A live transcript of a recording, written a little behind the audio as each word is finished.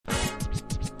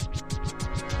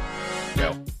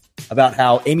ago about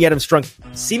how Amy Adams-Strunk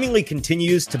seemingly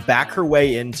continues to back her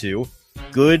way into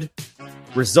good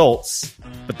results,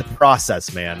 but the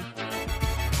process, man,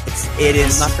 it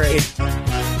is not great.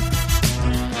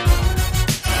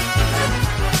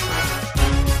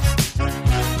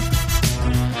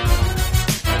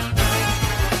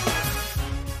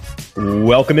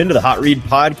 Welcome into the Hot Read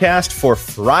podcast for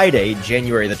Friday,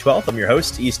 January the 12th. I'm your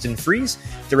host, Easton Freeze,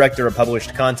 director of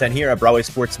published content here at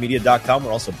BroadwaySportsMedia.com.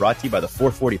 We're also brought to you by the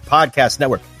 440 Podcast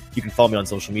Network. You can follow me on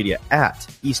social media at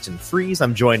Easton Freeze.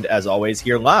 I'm joined, as always,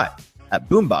 here live at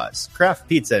Boomba's Craft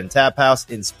Pizza and Tap House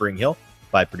in Spring Hill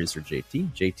by producer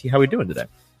JT. JT, how are we doing today?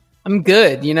 I'm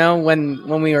good. You know,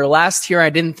 when we were last here, I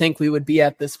didn't think we would be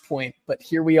at this point, but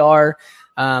here we are.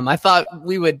 I thought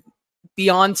we would be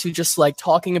on to just like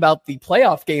talking about the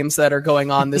playoff games that are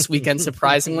going on this weekend.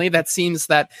 Surprisingly, that seems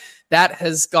that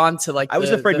has gone to like, I was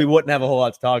afraid we wouldn't have a whole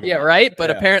lot to talk about. Yeah. Right.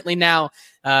 But apparently now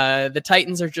the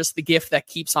Titans are just the gift that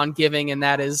keeps on giving. And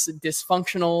that is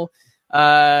dysfunctional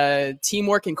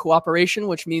teamwork and cooperation,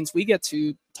 which means we get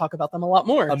to talk about them a lot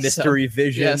more. A mystery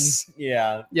vision. Yes.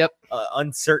 Yeah. Yep.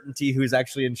 Uncertainty. Who's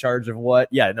actually in charge of what?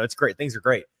 Yeah, no, it's great. Things are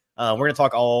great. We're going to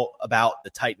talk all about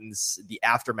the Titans, the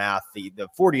aftermath, the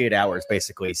 48 hours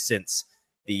basically since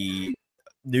the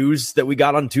news that we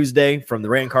got on Tuesday from the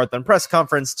Ryan Carthon press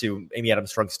conference to Amy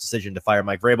Adams-Strunk's decision to fire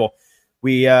Mike Vrabel.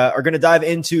 We are going to dive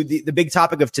into the big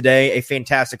topic of today, a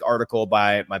fantastic article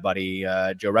by my buddy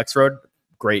Joe Rexrode,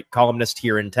 great columnist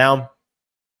here in town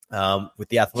with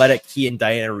The Athletic. He and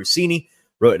Diana Rossini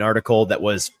wrote an article that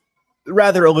was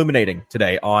rather illuminating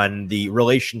today on the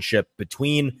relationship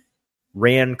between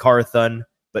Ryan Carthon,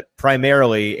 but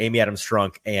primarily Amy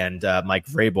Adams-Strunk and Mike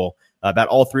Vrabel, about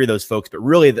all three of those folks. But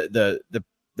really the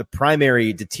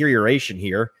primary deterioration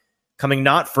here coming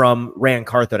not from Ryan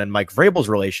Carthon and Mike Vrabel's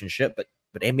relationship, but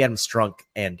Amy Adams-Strunk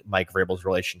and Mike Vrabel's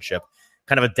relationship,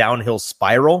 kind of a downhill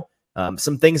spiral.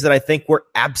 Some things that I think were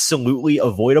absolutely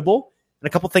avoidable and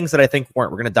a couple things that I think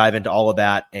weren't. We're going to dive into all of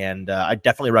that. And I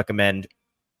definitely recommend,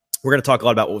 we're going to talk a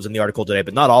lot about what was in the article today,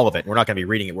 but not all of it. We're not going to be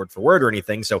reading it word for word or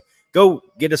anything. So go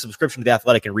get a subscription to The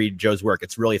Athletic and read Joe's work.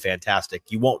 It's really fantastic.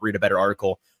 You won't read a better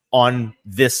article on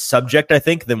this subject, I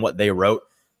think, than what they wrote.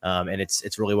 And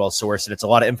it's really well sourced. And it's a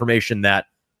lot of information that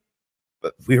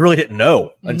we really didn't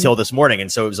know until this morning.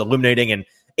 And so it was illuminating, and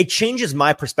it changes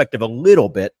my perspective a little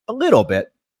bit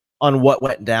on what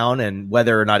went down and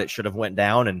whether or not it should have went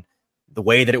down and the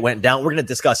way that it went down. We're going to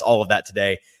discuss all of that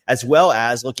today, as well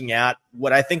as looking at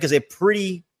what I think is a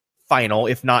pretty final,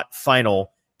 if not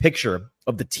final, picture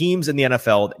of the teams in the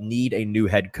NFL that need a new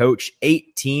head coach.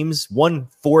 8 teams,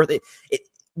 1/4.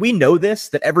 We know this,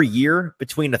 that every year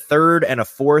between a third and a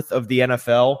fourth of the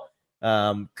NFL,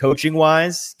 coaching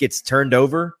wise, gets turned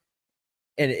over.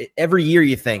 And every year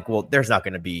you think, well, there's not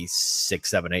going to be 6,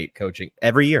 7, 8 coaching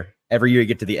every year. Every year you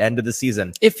get to the end of the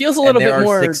season, it feels a little bit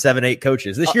more 6, 7, 8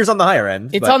 coaches. This year's on the higher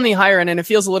end. It's on the higher end, and it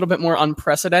feels a little bit more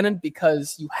unprecedented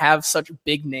because you have such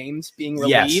big names being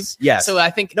relieved. Yes. So I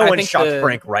think no one shocked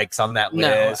Frank Reich's on that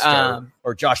list,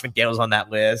 or Josh McDaniels on that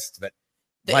list, but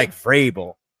Mike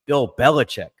Vrabel, Bill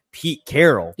Belichick, Pete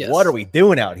Carroll. Yes. What are we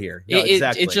doing out here? No,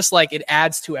 exactly. It's just like it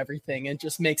adds to everything. It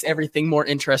just makes everything more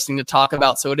interesting to talk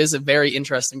about. So it is a very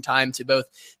interesting time to both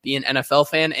be an NFL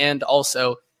fan and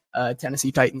also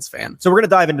Tennessee Titans fan. So we're going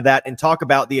to dive into that and talk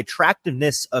about the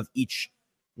attractiveness of each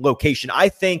location. I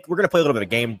think we're going to play a little bit of a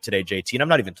game today, JT, and I'm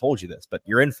not even told you this, but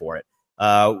you're in for it.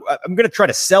 I'm going to try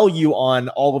to sell you on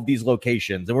all of these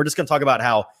locations, and we're just going to talk about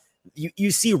how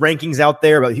you see rankings out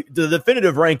there, but the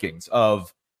definitive rankings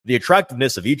of the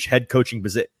attractiveness of each head coaching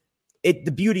position.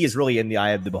 The beauty is really in the eye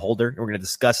of the beholder. And we're going to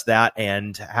discuss that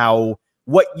and how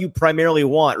what you primarily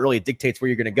want really dictates where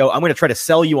you're going to go. I'm going to try to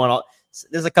sell you on all.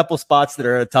 There's a couple spots that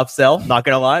are a tough sell. Not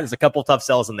going to lie. There's a couple tough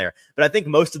sells in there, but I think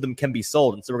most of them can be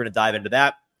sold. And so we're going to dive into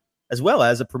that, as well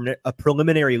as a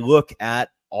preliminary look at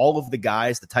all of the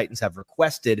guys the Titans have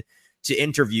requested to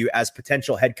interview as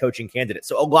potential head coaching candidates.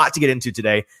 So a lot to get into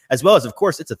today, as well as, of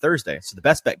course, it's a Thursday. So the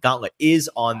Best Bet Gauntlet is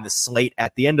on the slate.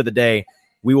 At the end of the day,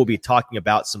 we will be talking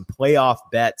about some playoff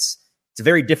bets. It's a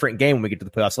very different game when we get to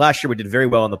the playoffs. Last year, we did very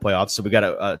well in the playoffs, so we got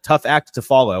a tough act to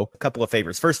follow. A couple of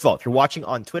favors. First of all, if you're watching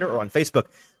on Twitter or on Facebook,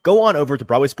 go on over to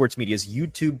Broadway Sports Media's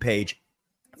YouTube page.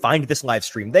 Find this live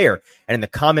stream there, and in the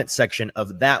comment section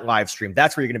of that live stream,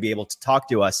 that's where you're going to be able to talk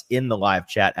to us in the live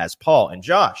chat, as Paul and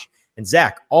Josh and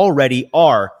Zach already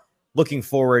are. Looking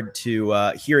forward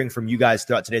to hearing from you guys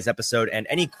throughout today's episode, and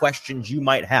any questions you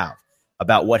might have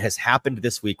about what has happened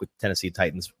this week with the Tennessee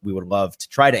Titans, we would love to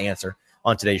try to answer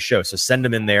on today's show. So send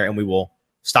them in there, and we will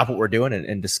stop what we're doing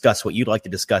and discuss what you'd like to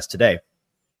discuss today.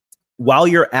 While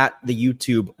you're at the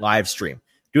YouTube live stream,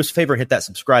 do us a favor and hit that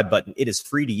subscribe button. It is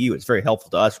free to you. It's very helpful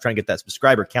to us. We're trying to get that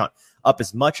subscriber count up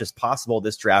as much as possible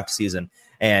this draft season,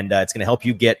 and it's going to help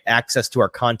you get access to our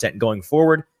content going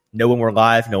forward, know when we're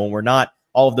live, know when we're not,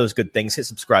 all of those good things. Hit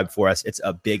subscribe for us. It's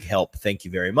a big help. Thank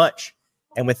you very much.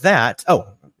 And with that,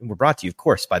 we're brought to you, of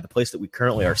course, by the place that we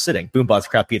currently are sitting, Boombox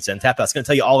Craft Pizza and Tap House. Going to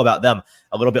tell you all about them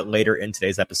a little bit later in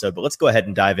today's episode, but let's go ahead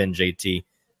and dive in, JT.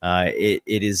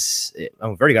 We've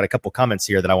already got a couple comments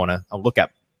here that I want to look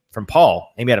at from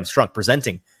Paul. Amy Adams Strunk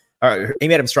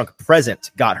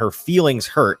present got her feelings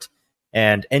hurt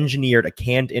and engineered a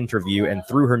canned interview and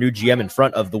threw her new GM in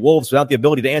front of the Wolves without the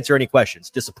ability to answer any questions.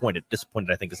 Disappointed,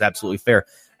 I think, is absolutely fair.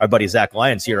 Our buddy Zach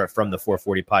Lyons here from the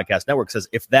 440 Podcast Network says,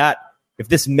 if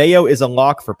this Mayo is a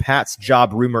lock for Pat's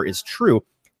job rumor is true,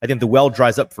 I think the well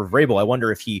dries up for Vrabel. I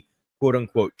wonder if he, quote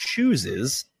unquote,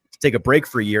 chooses to take a break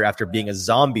for a year after being a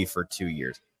zombie for 2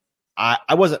 years.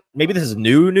 I wasn't. Maybe this is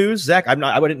new news, Zach.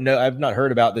 I wouldn't know. I've not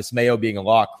heard about this Mayo being a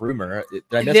lock rumor. Did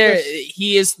I miss this?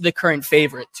 He is the current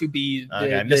favorite to be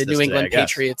the New England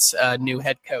Patriots' new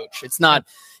head coach. It's not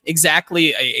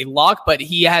exactly a lock, but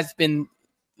he has been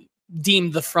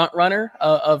deemed the front runner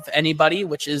of anybody,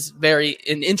 which is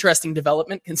an interesting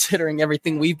development considering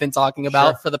everything we've been talking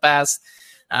about for the past.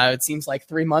 It seems like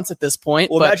 3 months at this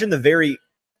point. Well, imagine the very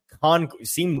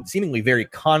seemingly very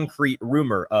concrete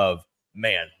rumor of,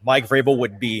 man, Mike Vrabel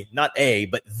would be not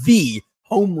but the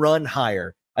home run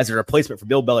hire as a replacement for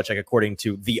Bill Belichick, according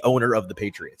to the owner of the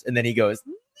Patriots. And then he goes,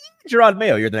 Gerard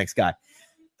Mayo, you're the next guy.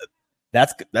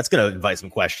 That's going to invite some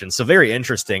questions. So very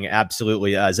interesting.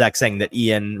 Absolutely. Zach saying that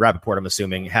Ian Rappaport, I'm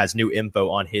assuming, has new info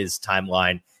on his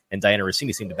timeline, and Diana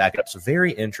Rossini seemed to back it up. So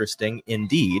very interesting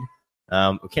indeed.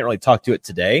 We can't really talk to it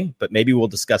today, but maybe we'll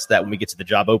discuss that when we get to the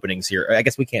job openings here. I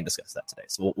guess we can't discuss that today,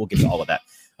 so we'll get to all of that.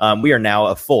 We are now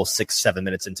a full 6-7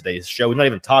 minutes in today's show. We've not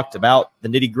even talked about the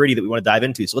nitty-gritty that we want to dive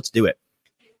into, so let's do it.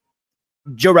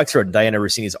 Joe Rexrode and Diana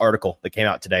Rossini's article that came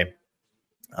out today.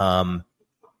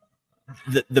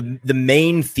 The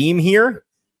main theme here,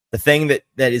 the thing that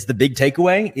is the big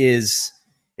takeaway, is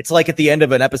it's like at the end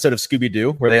of an episode of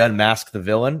Scooby-Doo where they unmask the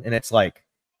villain, and it's like,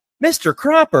 Mr.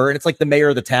 Cropper, and it's like the mayor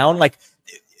of the town. Like,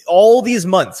 all these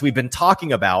months we've been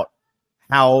talking about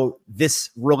how this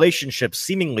relationship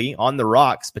seemingly on the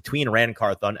rocks between Rand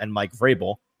Carthon and Mike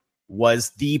Vrabel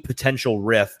was the potential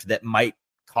rift that might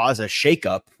cause a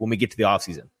shakeup when we get to the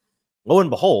offseason. Lo and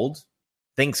behold,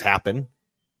 things happen.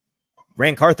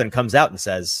 Rand Carthon comes out and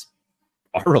says,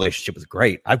 our relationship was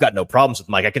great. I've got no problems with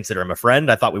Mike. I consider him a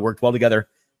friend. I thought we worked well together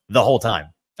the whole time.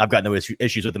 I've got no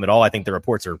issues with him at all. I think the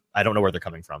reports I don't know where they're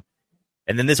coming from.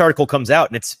 And then this article comes out,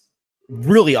 and it's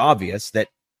really obvious that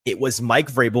it was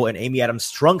Mike Vrabel and Amy Adams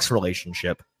Strunk's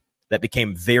relationship that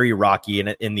became very rocky,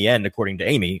 and in the end, according to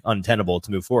Amy, untenable to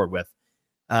move forward with.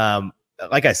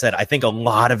 Like I said, I think a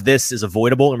lot of this is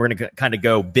avoidable, and we're going to kind of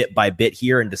go bit by bit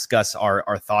here and discuss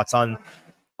our thoughts on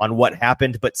what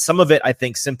happened. But some of it, I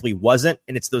think, simply wasn't,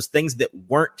 and it's those things that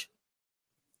weren't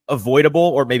avoidable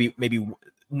or maybe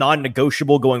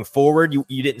non-negotiable going forward.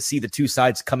 You didn't see the two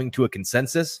sides coming to a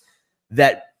consensus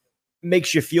that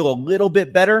makes you feel a little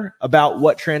bit better about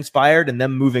what transpired and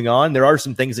them moving on. There are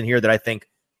some things in here that I think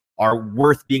are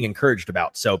worth being encouraged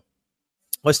about. So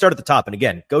let's start at the top. And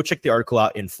again, go check the article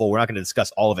out in full. We're not going to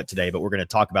discuss all of it today, but we're going to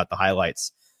talk about the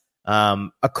highlights.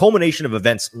 A culmination of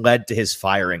events led to his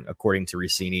firing, according to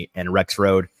Rossini and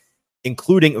Rexrode,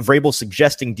 including Vrabel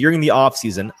suggesting during the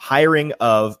offseason hiring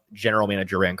of general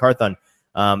manager Rand Carthon,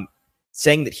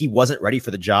 saying that he wasn't ready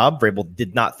for the job. Vrabel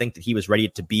did not think that he was ready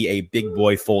to be a big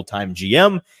boy full-time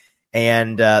GM,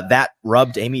 and that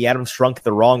rubbed Amy Adams Strunk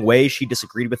the wrong way. She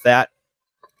disagreed with that.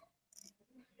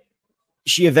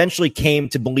 She eventually came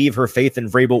to believe her faith in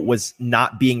Vrabel was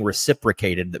not being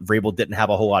reciprocated, that Vrabel didn't have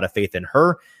a whole lot of faith in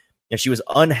her, and she was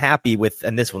unhappy with,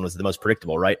 and this one was the most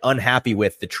predictable, right? Unhappy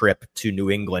with the trip to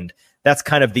New England. That's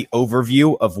kind of the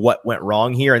overview of what went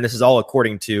wrong here, and this is all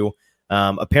according to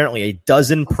apparently a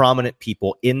dozen prominent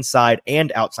people inside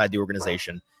and outside the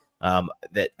organization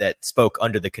that spoke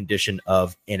under the condition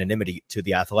of anonymity to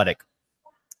The Athletic.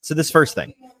 So this first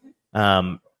thing,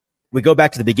 we go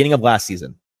back to the beginning of last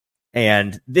season,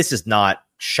 and this is not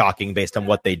shocking based on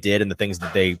what they did and the things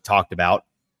that they talked about.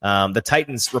 The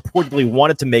Titans reportedly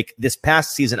wanted to make this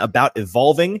past season about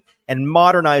evolving and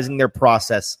modernizing their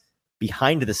process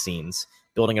behind the scenes.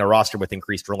 Building a roster with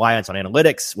increased reliance on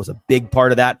analytics was a big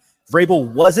part of that.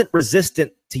 Vrabel wasn't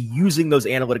resistant to using those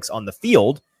analytics on the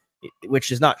field,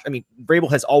 which is not, Vrabel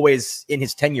has always in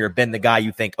his tenure been the guy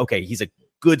you think, okay, he's a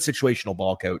good situational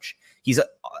ball coach. He's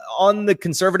on the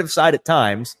conservative side at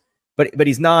times, but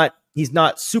he's not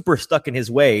super stuck in his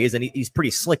ways, and he's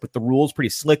pretty slick with the rules, pretty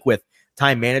slick with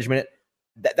time management.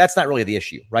 that's not really the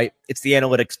issue, right? It's the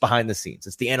analytics behind the scenes.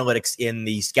 It's the analytics in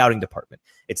the scouting department.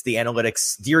 It's the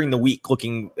analytics during the week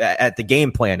looking at the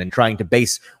game plan and trying to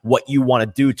base what you want to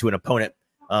do to an opponent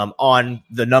on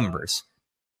the numbers.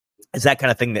 It's that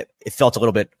kind of thing that it felt a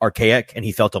little bit archaic, and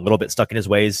he felt a little bit stuck in his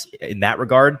ways in that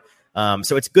regard.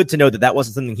 So it's good to know that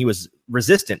wasn't something he was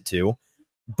resistant to,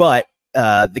 but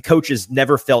the coaches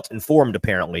never felt informed,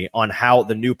 apparently, on how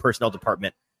the new personnel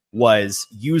department was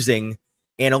using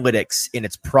analytics in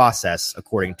its process,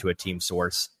 according to a team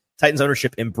source. Titans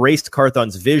ownership embraced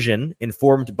Carthon's vision,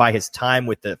 informed by his time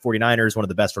with the 49ers, one of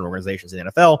the best run organizations in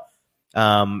the NFL.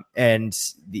 And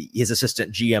his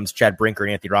assistant GMs, Chad Brinker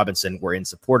and Anthony Robinson, were in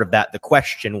support of that. The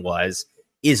question was,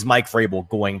 is Mike Vrabel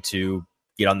going to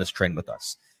get on this train with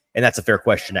us? And that's a fair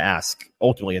question to ask.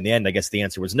 Ultimately, in the end, I guess the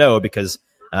answer was no, because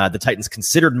the Titans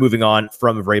considered moving on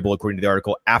from Vrabel, according to the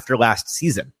article, after last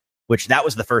season, which that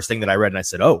was the first thing that I read. And I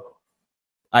said, oh,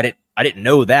 I didn't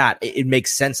know that. It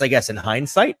makes sense, I guess, in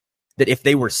hindsight, that if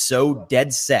they were so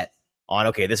dead set on,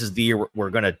 okay, this is the year we're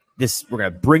gonna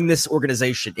bring this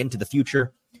organization into the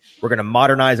future, we're gonna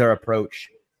modernize our approach.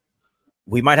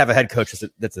 We might have a head coach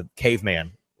that's a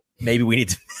caveman. Maybe we need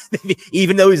to,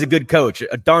 even though he's a good coach,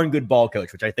 a darn good ball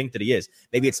coach, which I think that he is,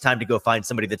 maybe it's time to go find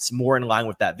somebody that's more in line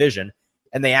with that vision.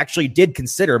 And they actually did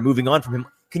consider moving on from him.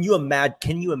 Can you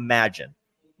imagine?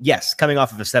 Yes, coming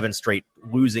off of a 7 straight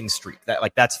losing streak,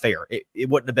 that's fair. It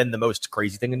wouldn't have been the most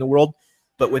crazy thing in the world,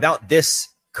 but without this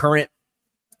current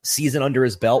season under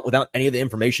his belt, without any of the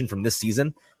information from this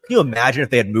season, can you imagine if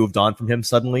they had moved on from him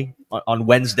suddenly on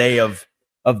Wednesday of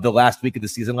the last week of the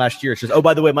season last year? It's just, oh,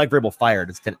 by the way, Mike Vrabel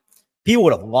fired. People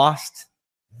would have lost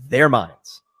their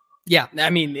minds. Yeah, I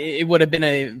mean, it would have been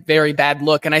a very bad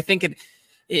look, and I think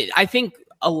I think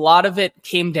a lot of it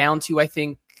came down to,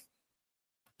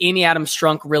 Amy Adams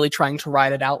Strunk really trying to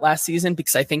ride it out last season,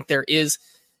 because I think there is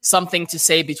something to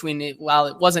say between it. While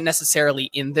it wasn't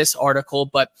necessarily in this article,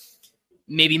 but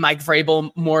maybe Mike Vrabel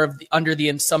under the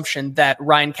assumption that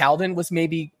Ryan Cowden was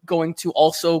maybe going to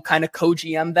also kind of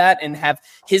co-GM that and have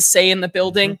his say in the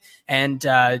building. Mm-hmm.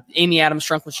 And Amy Adams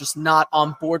Strunk was just not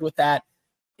on board with that.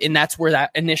 And that's where that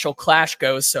initial clash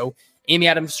goes. So Amy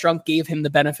Adams Strunk gave him the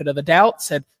benefit of the doubt,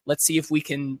 said, let's see if we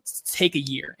can take a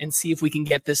year and see if we can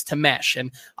get this to mesh.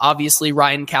 And obviously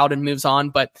Ryan Cowden moves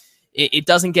on, but it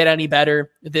doesn't get any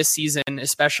better this season,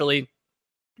 especially.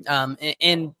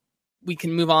 And we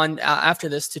can move on after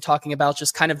this to talking about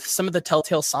just kind of some of the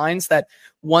telltale signs that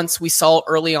once we saw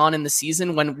early on in the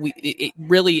season, when it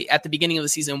really at the beginning of the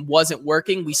season wasn't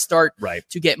working, we start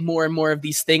to get more and more of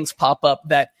these things pop up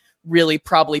that really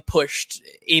probably pushed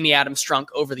Amy Adams Strunk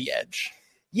over the edge.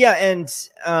 Yeah, and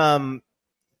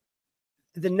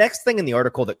the next thing in the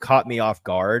article that caught me off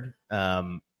guard,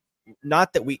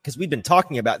 not that because we've been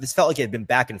talking about this, felt like it had been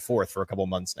back and forth for a couple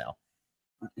months now,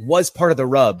 was part of the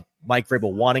rub Mike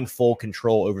Vrabel wanting full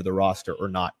control over the roster or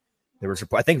not. There was,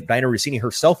 I think Diana Rossini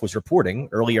herself was reporting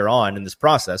earlier on in this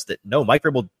process that no, Mike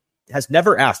Vrabel has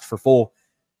never asked for full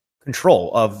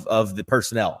control of the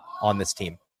personnel on this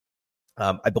team.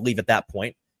 I believe at that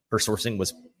point, her sourcing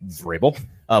was Vrabel,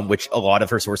 which a lot of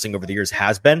her sourcing over the years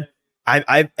has been.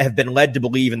 I have been led to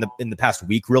believe in the past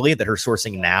week, really, that her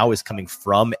sourcing now is coming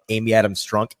from Amy Adams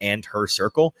Strunk and her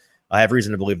circle. I have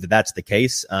reason to believe that that's the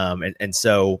case. And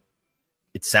so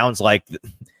it sounds like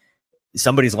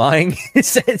somebody's lying.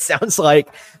 It sounds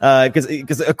like,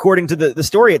 because according to the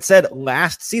story, it said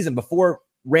last season, before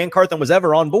Rand Carthon was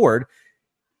ever on board.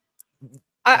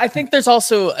 I think there's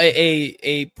also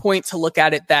a point to look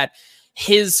at it that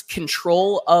his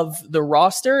control of the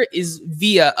roster is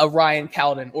via a Ryan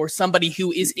Cowden or somebody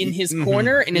who is in his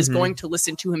corner and is going to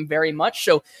listen to him very much.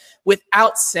 So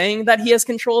without saying that he has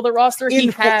control of the roster, he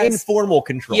has informal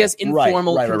control. He has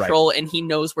informal control, and he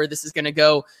knows where this is going to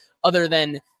go other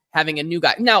than having a new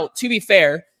guy. Now, to be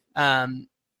fair,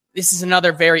 this is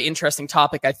another very interesting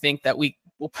topic, I think, that we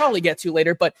will probably get to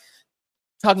later, but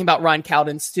talking about Ryan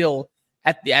Cowden still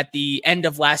at the end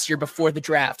of last year before the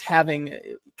draft,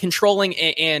 controlling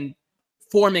and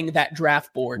forming that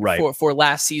draft board for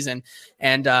last season.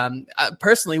 And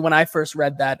personally, when I first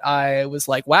read that, I was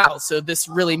like, wow, so this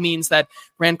really means that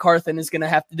Rand Carthon is going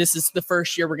to this is the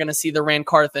first year we're going to see the Rand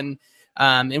Carthon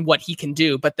and what he can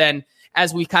do. But then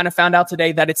as we kind of found out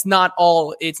today that it's not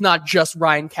just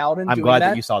Ryan Cowden. I'm glad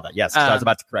that you saw that. Yes. I was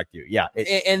about to correct you. Yeah.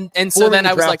 And so then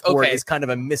I was like, okay, it's kind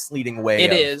of a misleading way.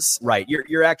 It is right.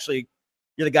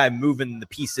 You're the guy moving the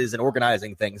pieces and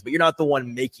organizing things, but you're not the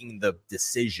one making the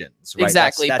decisions. Right?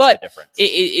 Exactly. That's but the difference.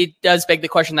 It does beg the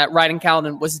question that Ryan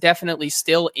Cowden was definitely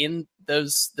still in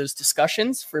those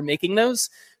discussions for making those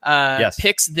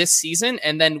picks this season,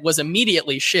 and then was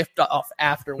immediately shipped off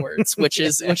afterwards, which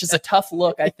is a tough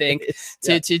look, I think,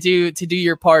 to do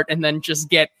your part and then just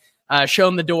get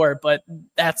shown the door. But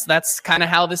that's kind of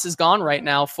how this has gone right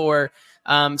now for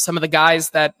some of the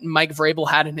guys that Mike Vrabel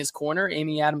had in his corner.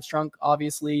 Amy Adams Strunk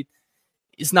obviously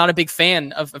is not a big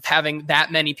fan of having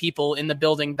that many people in the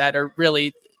building that are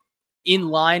really in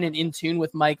line and in tune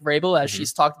with Mike Vrabel, as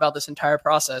she's talked about this entire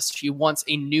process. She wants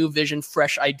a new vision,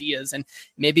 fresh ideas, and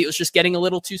maybe it was just getting a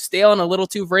little too stale and a little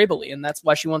too Vrabel-y, and that's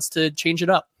why she wants to change it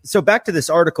up. So back to this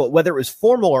article, whether it was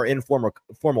formal or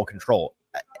informal control,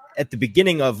 at the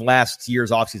beginning of last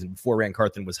year's offseason, before Ran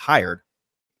Carthon was hired,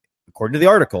 according to the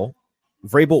article,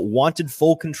 Vrabel wanted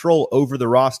full control over the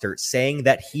roster, saying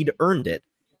that he'd earned it,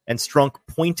 and Strunk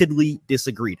pointedly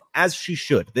disagreed, as she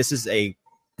should. This is a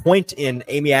point in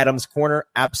Amy Adams' corner,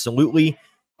 absolutely.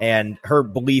 And her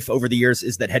belief over the years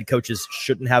is that head coaches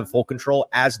shouldn't have full control,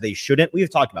 as they shouldn't. We've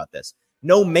talked about this.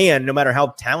 No man, no matter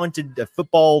how talented a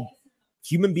football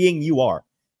human being you are,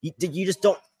 you just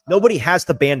don't. Nobody has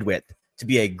the bandwidth to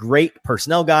be a great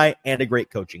personnel guy and a great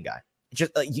coaching guy. It's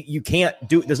just you can't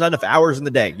do. There's not enough hours in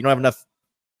the day. You don't have enough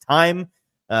time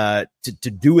to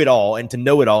do it all and to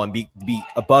know it all and be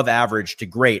above average to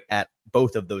great at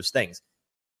both of those things.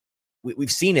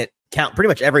 We've seen it count pretty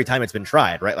much every time it's been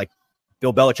tried, right? Like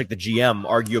Bill Belichick, the GM,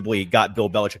 arguably got Bill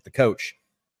Belichick, the coach,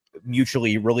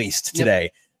 mutually released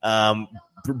today.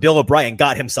 Bill O'Brien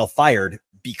got himself fired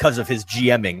because of his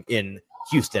GMing in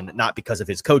Houston, not because of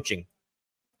his coaching.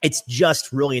 It's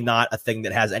just really not a thing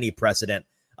that has any precedent.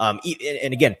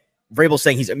 And again, Vrabel's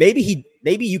saying maybe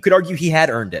you could argue he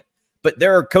had earned it, but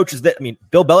there are coaches that,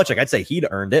 Bill Belichick, I'd say he'd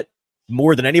earned it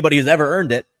more than anybody who's ever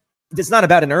earned it. It's not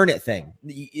about an earn it thing.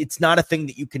 It's not a thing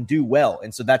that you can do well.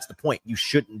 And so that's the point. You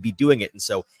shouldn't be doing it. And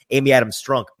so Amy Adams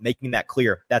Strunk making that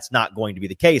clear, that's not going to be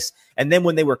the case. And then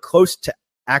when they were close to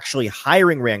actually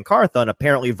hiring Ran Carthon,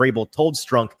 apparently Vrabel told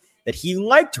Strunk that he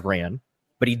liked Ran,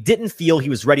 but he didn't feel he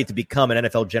was ready to become an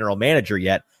NFL general manager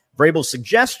yet. Vrabel's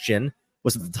suggestion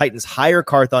was that the Titans hire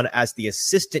Carthon as the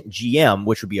assistant GM,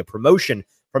 which would be a promotion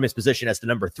from his position as the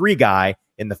number 3 guy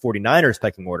in the 49ers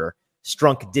pecking order.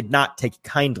 Strunk did not take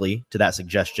kindly to that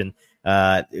suggestion,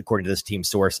 according to this team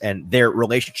source, and their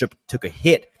relationship took a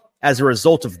hit as a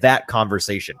result of that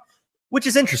conversation, which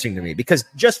is interesting to me because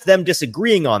just them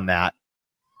disagreeing on that,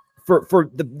 for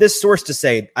this source to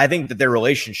say, I think that their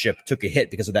relationship took a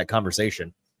hit because of that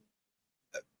conversation.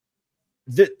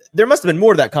 There must have been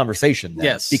more to that conversation. Then,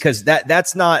 yes, because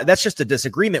that's just a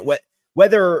disagreement.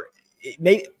 Whether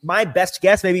my best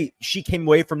guess, maybe she came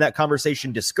away from that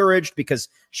conversation discouraged because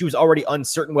she was already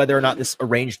uncertain whether or not this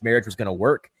arranged marriage was going to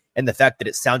work. And the fact that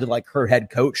it sounded like her head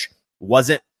coach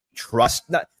wasn't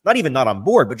not even not on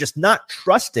board, but just not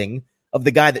trusting of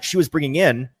the guy that she was bringing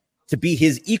in to be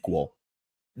his equal.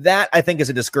 That I think is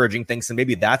a discouraging thing. So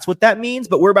maybe that's what that means,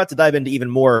 but we're about to dive into even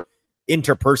more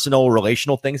interpersonal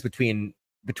relational things between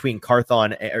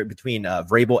Carthon or between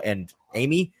Vrabel and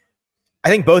Amy. I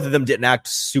think both of them didn't act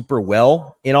super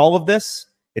well in all of this.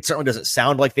 It certainly doesn't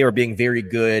sound like they were being very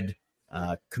good,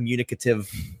 communicative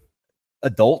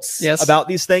adults about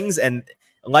these things. And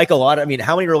like a lot of,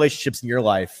 how many relationships in your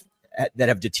life that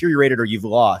have deteriorated or you've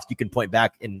lost, you can point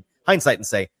back in hindsight and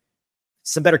say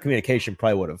some better communication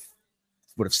probably would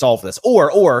have solved this.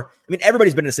 Or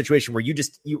everybody's been in a situation where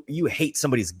you hate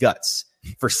somebody's guts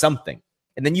for something.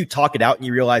 And then you talk it out and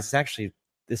you realize it's actually,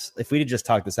 if we had just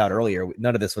talked this out earlier,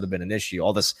 none of this would have been an issue.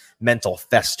 All this mental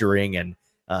festering and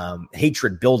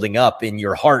hatred building up in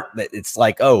your heart that it's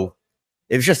like, oh,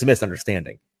 it was just a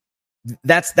misunderstanding.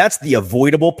 That's the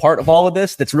avoidable part of all of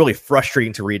this. That's really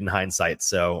frustrating to read in hindsight.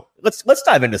 So let's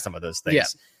dive into some of those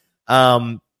things.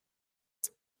 Yeah.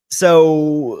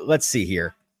 So let's see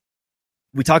here.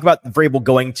 We talk about Vrabel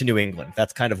going to New England.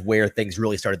 That's kind of where things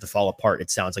really started to fall apart. It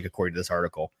sounds like, according to this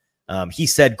article. He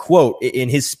said, quote, in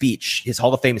his speech, his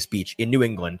Hall of Fame speech in New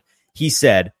England, he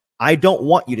said, "I don't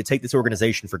want you to take this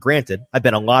organization for granted. I've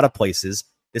been a lot of places.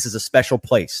 This is a special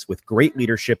place with great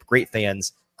leadership, great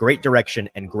fans, great direction,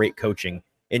 and great coaching.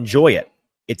 Enjoy it.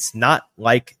 It's not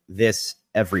like this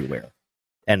everywhere."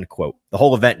 End quote. The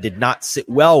whole event did not sit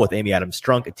well with Amy Adams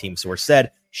Strunk, a team source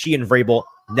said. She and Vrabel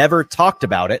never talked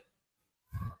about it,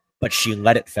 but she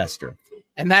let it fester.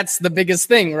 And that's the biggest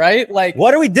thing, right? Like,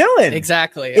 what are we doing?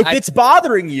 Exactly. If it's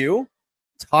bothering you,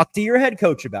 talk to your head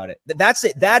coach about it. That's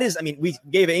it. That is, we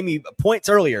gave Amy points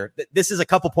earlier. This is a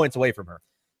couple points away from her.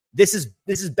 This is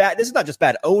bad. This is not just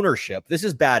bad ownership. This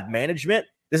is bad management.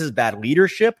 This is bad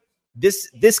leadership.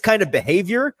 This kind of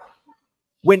behavior.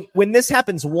 When this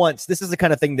happens once, this is the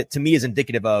kind of thing that to me is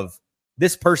indicative of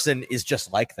this person is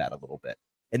just like that a little bit.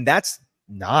 And that's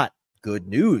not good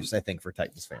news, I think, for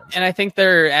Titans fans. And I think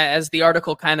there, as the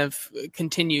article kind of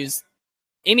continues,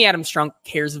 Amy Adams Strunk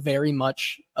cares very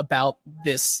much about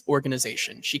this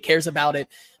organization. She cares about it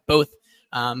both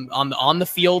on the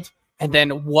field, and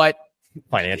then what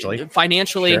financially,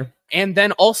 sure. And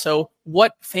then also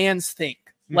what fans think.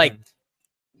 Like,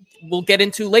 we'll get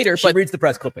into later. She reads the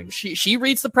press clippings. She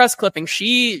reads the press clipping.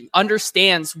 She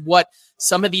understands what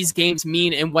some of these games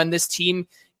mean, and when this team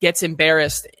gets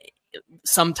embarrassed,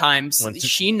 sometimes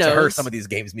she knows. To her, some of these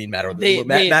games matter they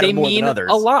more mean than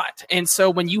others. A lot. And so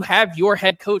when you have your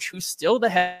head coach, who's still the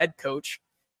head coach,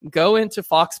 go into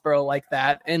Foxborough like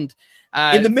that, and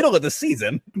in the middle of the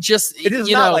season, it is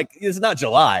it's not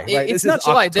July. Right? It's not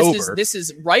July. This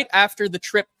is right after the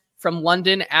trip from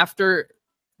London, after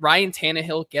Ryan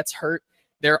Tannehill gets hurt.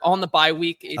 They're on the bye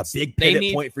week. It's a big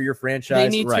pivot point for your franchise. They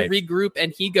need to regroup,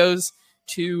 and he goes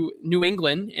to New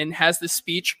England and has this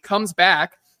speech, comes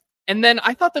back. And then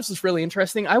I thought this was really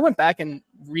interesting. I went back and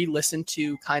re-listened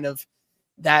to kind of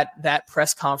that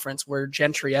press conference where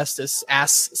Jen Triestis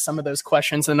asks some of those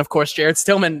questions. And of course, Jared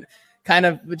Stillman kind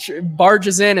of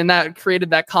barges in, and that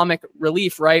created that comic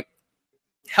relief, right?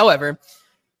 However, it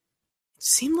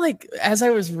seemed like as I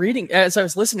was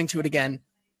listening to it again,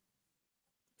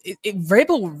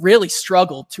 Vrabel really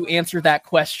struggled to answer that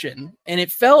question. And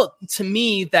it felt to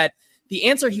me that the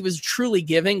answer he was truly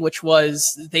giving, which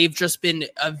was they've just been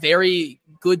a very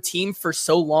good team for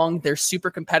so long. They're super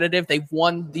competitive. They've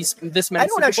won this many. I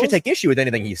don't actually take issue with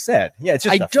anything he said. Yeah, it's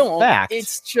just fact.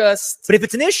 It's just. But if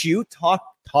it's an issue, talk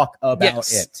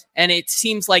about it. And it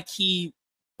seems like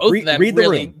both of them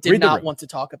really did not want to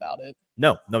talk about it.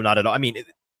 No, not at all. I mean,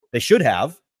 they should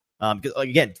have.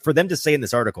 Again, for them to say in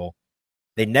this article,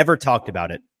 they never talked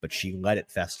about it, but she let it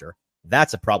fester.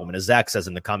 That's a problem. And as Zach says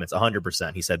in the comments,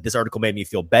 100%. He said, this article made me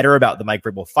feel better about the Mike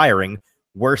Vrabel firing,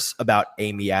 worse about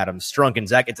Amy Adams Strunk. And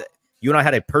Zach, you and I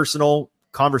had a personal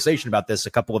conversation about this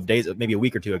a couple of days, maybe a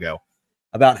week or two ago,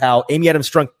 about how Amy Adams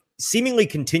Strunk seemingly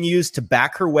continues to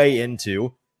back her way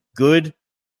into good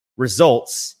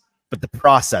results, but the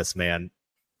process, man,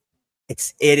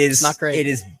 it is not great.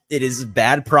 It is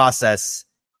bad process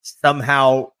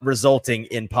somehow resulting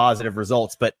in positive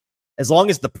results. But as long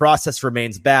as the process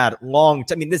remains bad,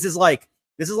 this is like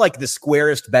the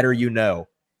squarest better you know.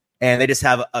 And they just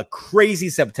have a crazy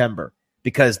September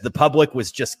because the public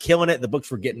was just killing it. The books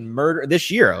were getting murdered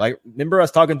this year. Like, remember us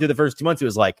talking through the first 2 months? It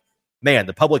was like, man,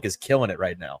 the public is killing it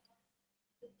right now.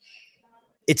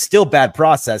 It's still bad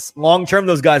process. Long term,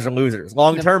 those guys are losers.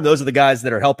 Long term, those are the guys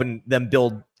that are helping them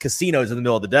build casinos in the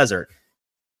middle of the desert.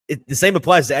 The same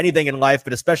applies to anything in life,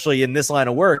 but especially in this line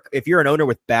of work. If you're an owner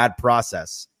with bad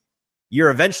process, you're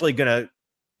eventually going to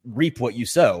reap what you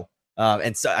sow.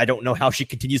 And so I don't know how she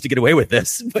continues to get away with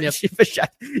this, but she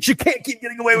can't keep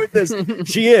getting away with this.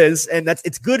 She is. And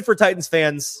it's good for Titans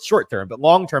fans short term, but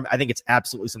long term, I think it's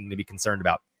absolutely something to be concerned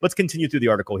about. Let's continue through the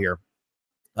article here.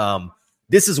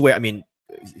 This is where,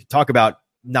 talk about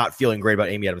not feeling great about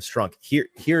Amy Adams Strunk.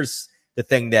 Here's the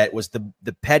thing that was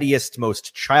the pettiest,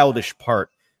 most childish part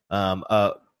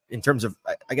in terms of,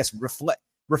 I guess,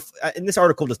 and this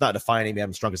article does not define Amy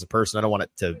Adams Strunk as a person. I don't want it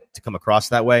to come across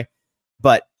that way,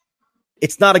 but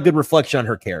it's not a good reflection on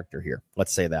her character here.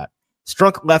 Let's say that.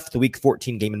 Strunk left the Week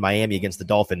 14 game in Miami against the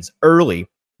Dolphins early,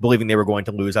 believing they were going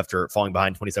to lose after falling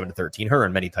behind 27-13. Her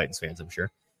and many Titans fans, I'm sure.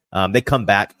 They come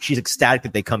back. She's ecstatic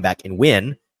that they come back and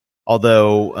win.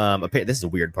 Although, this is a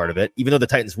weird part of it. Even though the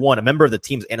Titans won, a member of the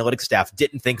team's analytics staff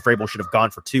didn't think Vrabel should have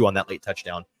gone for 2 on that late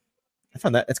touchdown. I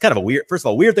found that it's kind of a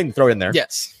weird thing to throw in there.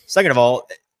 Yes. Second of all,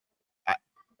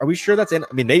 are we sure that's they're the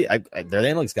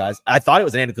analytics guys. I thought it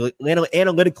was an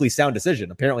analytically sound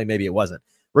decision. Apparently, maybe it wasn't.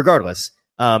 Regardless,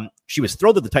 she was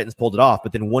thrilled that the Titans pulled it off,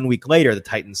 but then 1 week later, the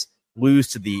Titans lose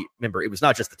to remember, it was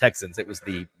not just the Texans, it was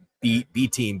the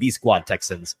B squad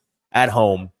Texans at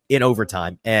home in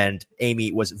overtime. And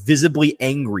Amy was visibly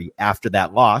angry after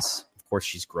that loss. Of course,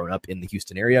 she's grown up in the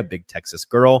Houston area, big Texas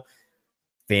girl,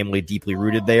 family deeply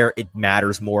rooted there. It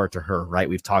matters more to her, right?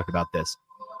 We've talked about this.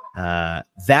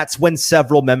 That's when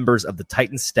several members of the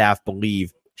Titans staff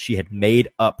believe she had made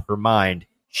up her mind.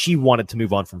 She wanted to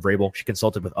move on from Vrabel. She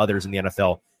consulted with others in the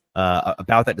NFL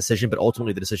about that decision, but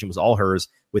ultimately the decision was all hers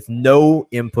with no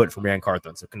input from Rand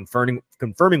Carthon. So confirming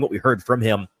what we heard from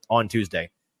him on Tuesday.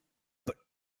 But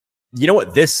you know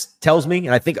what this tells me?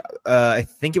 And I think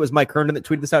it was Mike Herndon that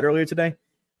tweeted this out earlier today.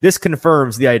 This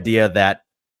confirms the idea that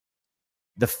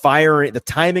the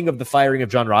timing of the firing of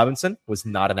John Robinson was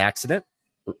not an accident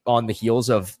on the heels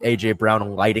of A.J.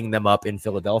 Brown lighting them up in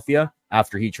Philadelphia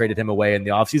after he traded him away in the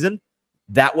offseason.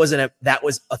 That was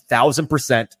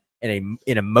 1,000% an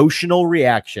emotional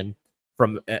reaction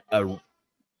from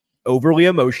overly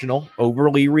emotional,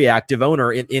 overly reactive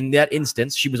owner. In that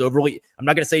instance, she was overly, I'm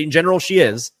not going to say in general she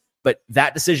is, but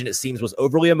that decision, it seems, was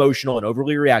overly emotional and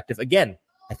overly reactive. Again,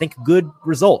 I think good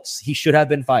results. He should have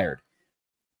been fired.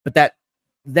 But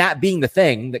that being the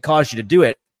thing that caused you to do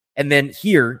it, and then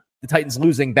here, the Titans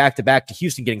losing back-to-back to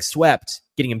Houston, getting swept,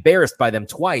 getting embarrassed by them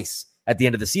twice at the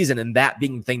end of the season, and that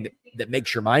being the thing that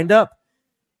makes your mind up,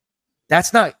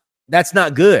 that's not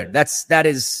good. That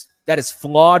is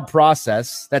flawed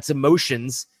process. That's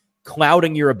emotions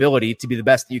clouding your ability to be the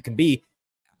best that you can be.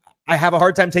 I have a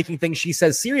hard time taking things she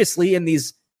says seriously in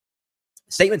these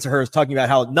statements of hers, talking about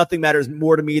how nothing matters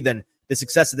more to me than the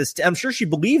success of this. I'm sure she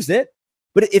believes it,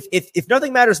 but if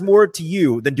nothing matters more to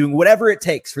you than doing whatever it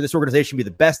takes for this organization to be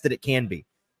the best that it can be,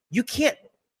 you can't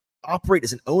operate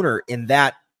as an owner in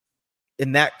that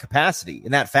capacity,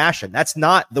 in that fashion. That's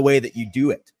not the way that you do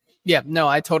it. Yeah, no,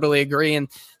 I totally agree. And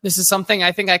this is something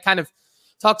I think I kind of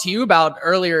talked to you about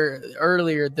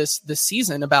earlier this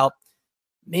season, about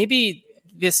maybe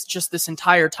this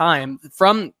entire time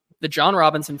from the John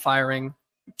Robinson firing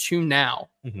to now,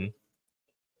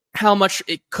 how much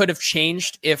it could have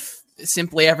changed if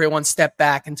simply everyone stepped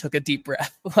back and took a deep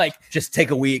breath. Like, just take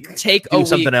a week, do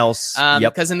something else.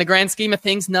 Because in the grand scheme of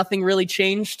things, nothing really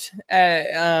changed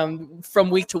from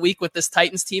week to week with this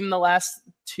Titans team in the last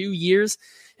 2 years.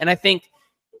 And I think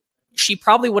she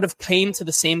probably would have came to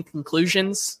the same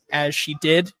conclusions as she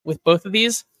did with both of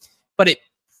these, but it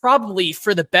probably,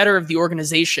 for the better of the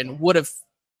organization, would have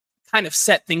kind of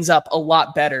set things up a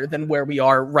lot better than where we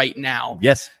are right now.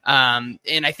 Yes. And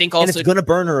I think also, and it's going to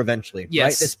burn her eventually. Yes.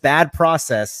 Right? This bad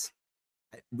process,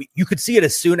 you could see it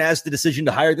as soon as the decision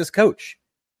to hire this coach.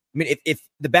 I mean, if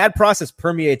the bad process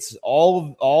permeates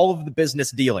all of the business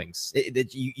dealings,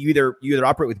 you either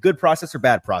operate with good process or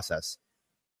bad process.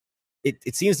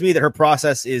 It seems to me that her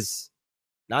process is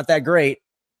not that great.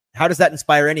 How does that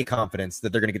inspire any confidence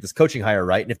that they're going to get this coaching hire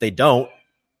right? And if they don't,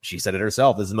 she said it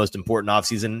herself, this is the most important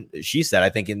offseason, she said,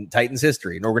 I think, in Titans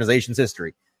history, in organization's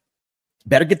history.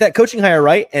 Better get that coaching hire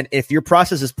right. And if your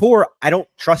process is poor, I don't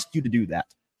trust you to do that.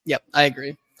 Yep, I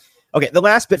agree. Okay, the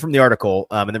last bit from the article,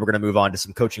 and then we're going to move on to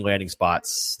some coaching landing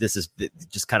spots. This is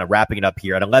just kind of wrapping it up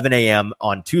here. At 11 a.m.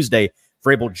 on Tuesday,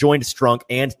 Vrabel joined Strunk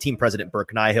and team president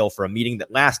Burke Nihill for a meeting that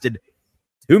lasted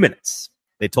 2 minutes.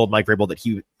 They told Mike Vrabel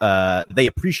that they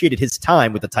appreciated his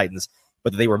time with the Titans,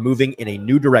 but that they were moving in a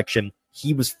new direction.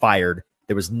 He was fired.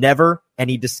 There was never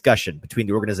any discussion between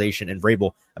the organization and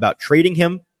Vrabel about trading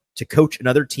him to coach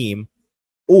another team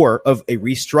or of a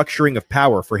restructuring of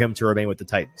power for him to remain with the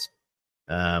Titans.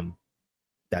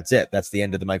 That's it. That's the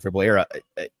end of the Mike Vrabel era.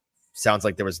 It sounds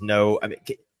like there was no, I mean,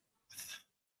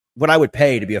 what I would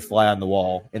pay to be a fly on the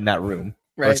wall in that room,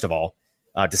 right. First of all,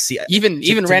 to see even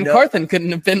Rand Carthen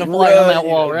couldn't have been a fly on that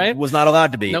wall, right? Was not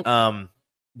allowed to be. Nope.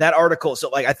 That article. So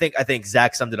like, I think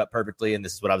Zach summed it up perfectly. And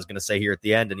this is what I was going to say here at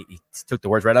the end. And he took the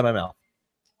words right out of my mouth.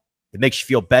 It makes you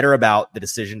feel better about the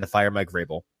decision to fire Mike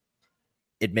Vrabel.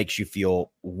 It makes you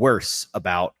feel worse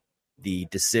about the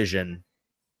decision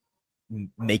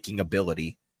making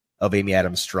ability of Amy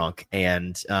Adams Strunk.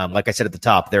 And like I said at the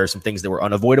top, there are some things that were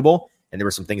unavoidable and there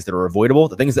were some things that were avoidable.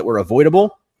 The things that were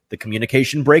avoidable, the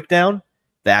communication breakdown,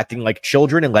 the acting like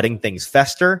children and letting things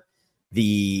fester,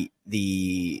 the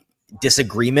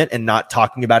disagreement and not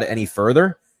talking about it any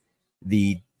further,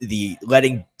 the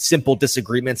letting simple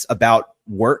disagreements about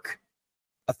work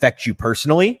affect you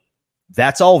personally.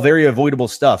 That's all very avoidable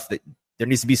stuff that there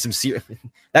needs to be some serious,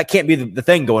 that can't be the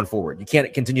thing going forward. You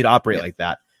can't continue to operate like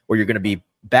that or you're going to be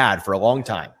bad for a long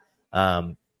time.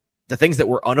 The things that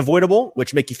were unavoidable,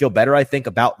 which make you feel better, I think,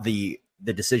 about the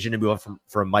decision to move on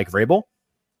from Mike Vrabel,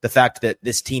 the fact that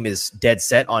this team is dead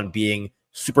set on being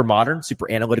super modern,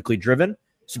 super analytically driven,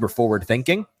 super forward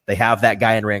thinking. They have that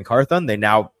guy in Rand Carthen. They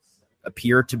now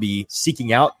appear to be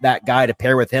seeking out that guy to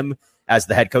pair with him as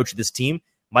the head coach of this team.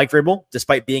 Mike Vrabel,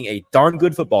 despite being a darn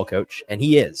good football coach, and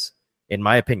he is, in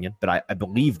my opinion, but I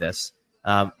believe this,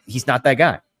 he's not that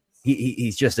guy.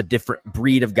 He's just a different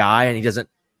breed of guy, and he doesn't.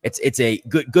 It's a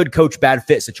good coach, bad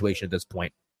fit situation at this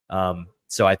point.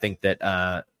 So I think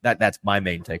that's my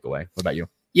main takeaway. What about you?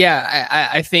 Yeah,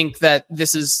 I think that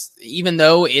this is, even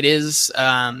though it is,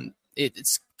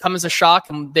 it's come as a shock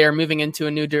and they're moving into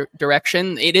a new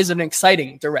direction, it is an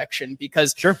exciting direction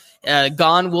because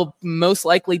gone will most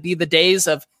likely be the days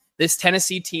of this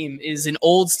Tennessee team is an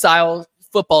old style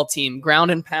football team,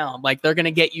 ground and pound. Like, they're going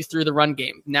to get you through the run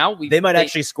game. Now they might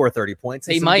actually score 30 points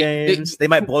in some games. They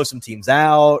might blow some teams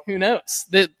out. Who knows?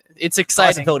 It's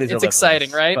exciting. It's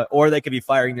exciting, right? Or they could be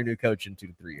firing their new coach in 2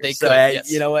 to 3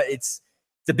 years. You know what? It's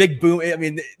a big boom. I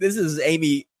mean, this is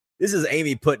Amy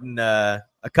putting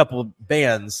a couple of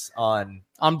bands on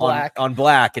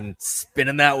black and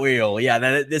spinning that wheel. Yeah,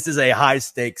 this is a high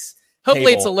stakes.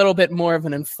 Hopefully table. It's a little bit more of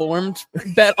an informed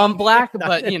bet on black,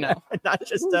 but not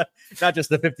just a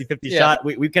 50-50 shot.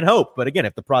 We can hope, but again,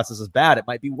 if the process is bad, it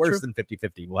might be worse than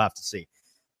 50-50. We'll have to see.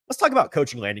 Let's talk about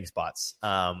coaching landing spots.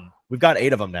 We've got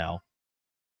 8 of them now.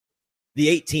 The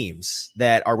 8 teams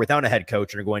that are without a head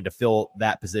coach and are going to fill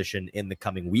that position in the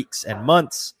coming weeks and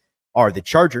months are the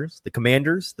Chargers, the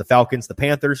Commanders, the Falcons, the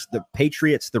Panthers, the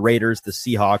Patriots, the Raiders, the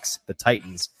Seahawks, the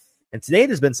Titans. And today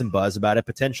there's been some buzz about a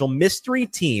potential mystery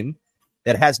team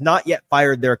that has not yet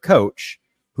fired their coach,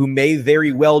 who may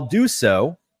very well do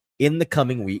so in the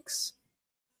coming weeks,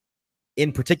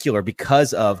 in particular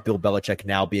because of Bill Belichick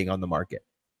now being on the market.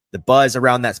 The buzz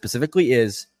around that specifically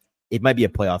is it might be a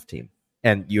playoff team.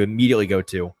 And you immediately go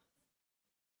to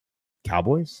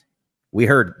Cowboys. We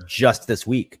heard just this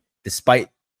week, despite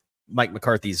Mike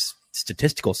McCarthy's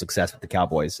statistical success with the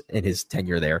Cowboys in his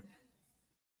tenure there,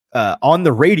 on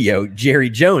the radio,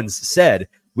 Jerry Jones said,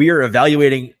 we are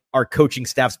evaluating our coaching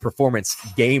staff's performance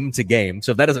game to game.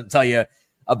 So if that doesn't tell you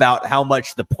about how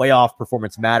much the playoff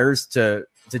performance matters to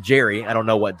Jerry, I don't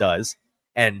know what does.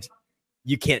 And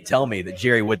you can't tell me that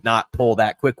Jerry would not pull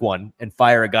that quick one and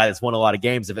fire a guy that's won a lot of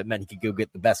games if it meant he could go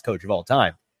get the best coach of all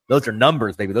time. Those are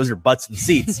numbers, baby. Those are butts and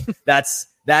seats. That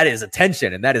is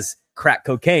attention, and that is crack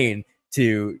cocaine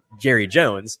to Jerry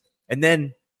Jones. And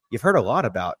then you've heard a lot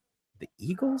about the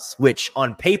Eagles, which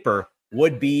on paper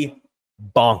would be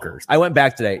bonkers. I went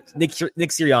back today. Nick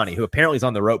Sirianni, who apparently is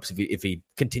on the ropes if he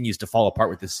continues to fall apart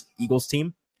with this Eagles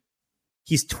team,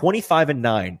 he's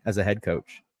 25-9 as a head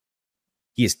coach.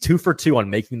 He is 2 for 2 on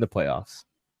making the playoffs,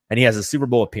 and he has a Super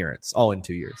Bowl appearance all in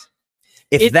 2 years.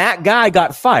 If that guy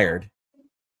got fired,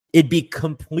 it'd be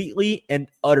completely and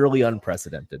utterly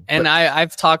unprecedented. And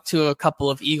I've talked to a couple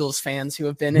of Eagles fans who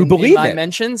have been in my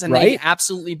mentions, and they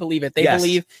absolutely believe it. They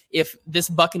believe if this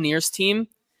Buccaneers team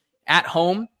at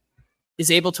home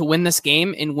is able to win this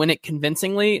game and win it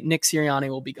convincingly, Nick Sirianni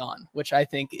will be gone, which I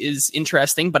think is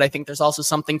interesting. But I think there's also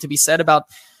something to be said about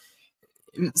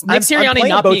Nick Sirianni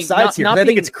not both being sides here. I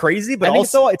think it's crazy, but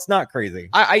also it's not crazy.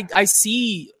 I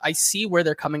see where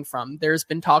they're coming from. There's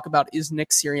been talk about, is Nick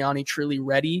Sirianni truly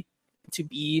ready to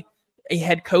be a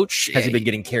head coach? Has he been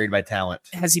getting carried by talent?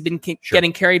 Has he been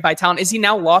getting carried by talent? Is he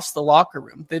now lost the locker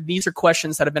room? These are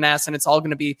questions that have been asked, and it's all going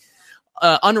to be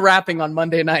unwrapping on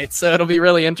Monday night. So it'll be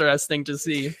really interesting to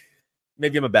see.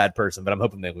 Maybe I'm a bad person, but I'm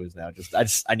hoping they lose now.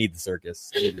 I need the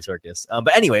circus.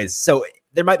 But anyways, so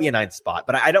there might be a 9th spot,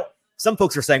 but I don't. Some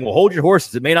folks are saying, well, hold your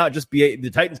horses. It may not just be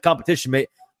the Titans competition.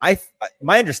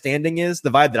 My understanding is the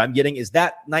vibe that I'm getting is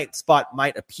that 9th spot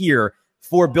might appear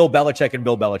for Bill Belichick and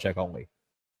Bill Belichick only.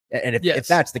 And if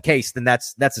that's the case, then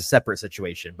that's a separate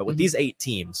situation. But with these 8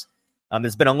 teams,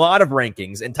 there's been a lot of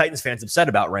rankings, and Titans fans have said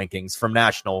about rankings from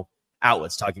national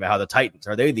outlets talking about how the Titans,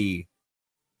 are they the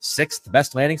 6th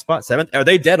best landing spot? 7th? Are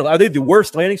they dead? Are they the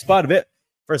worst landing spot of it?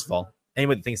 First of all,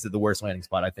 anyone that thinks that the worst landing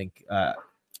spot, I think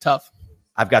tough.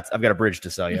 I've got a bridge to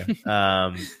sell you.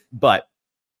 But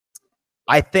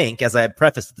I think, as I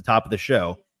prefaced at the top of the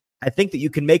show, I think that you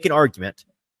can make an argument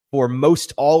for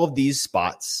most all of these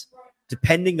spots,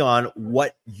 depending on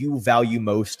what you value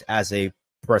most as a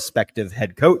prospective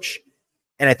head coach.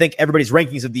 And I think everybody's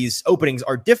rankings of these openings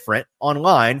are different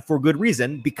online for good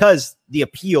reason, because the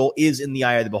appeal is in the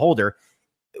eye of the beholder,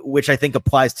 which I think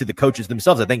applies to the coaches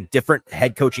themselves. I think different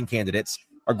head coaching candidates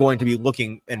are going to be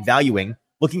looking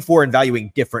for and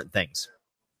valuing different things.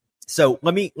 So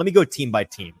let me go team by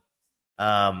team.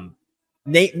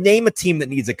 Name a team that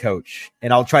needs a coach,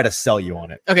 and I'll try to sell you on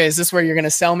it. Okay, is this where you're going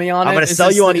to sell me on it? I'm going to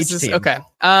sell you on each team. Okay.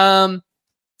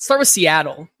 Start with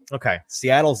Seattle. Okay,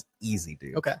 Seattle's easy,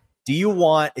 dude. Okay. Do you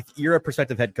want, if you're a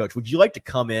prospective head coach, would you like to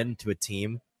come into a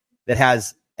team that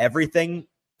has everything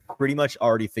pretty much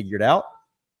already figured out?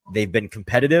 They've been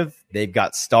competitive. They've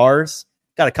got stars,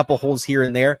 got a couple holes here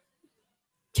and there.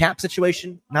 Cap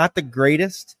situation, not the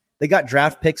greatest. They got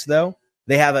draft picks, though.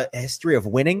 They have a history of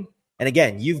winning. And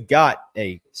again, you've got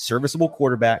a serviceable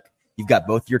quarterback. You've got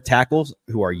both your tackles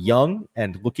who are young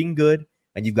and looking good.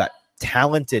 And you've got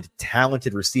talented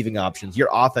receiving options. Your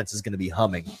offense is going to be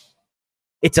humming.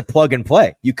 It's a plug and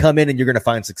play. You come in and you're going to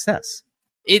find success.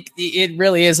 It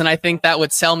really is, and I think that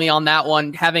would sell me on that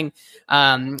one. Having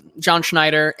John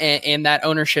Schneider and that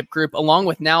ownership group, along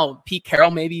with now Pete Carroll,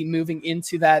 maybe moving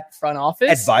into that front office.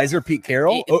 Advisor Pete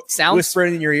Carroll, sounds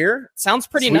whispering in your ear. Sounds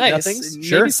pretty Sweet nice. Nothings.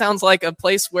 Sure. Maybe sounds like a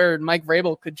place where Mike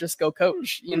Vrabel could just go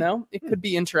coach. You know, it could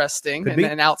be interesting and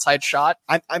an outside shot.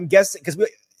 I'm guessing because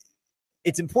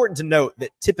it's important to note that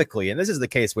typically, and this is the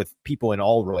case with people in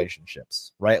all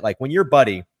relationships, right? Like when your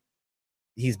buddy,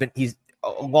 he's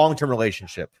a long-term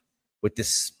relationship with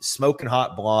this smoking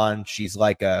hot blonde. She's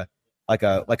like a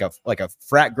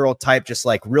frat girl type, just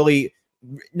like really.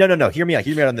 No. Hear me out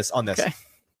on this. Okay.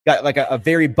 Got like a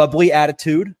very bubbly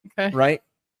attitude, Okay. right?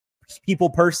 People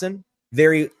person,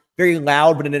 very, very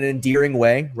loud, but in an endearing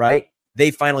way, right? They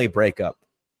finally break up.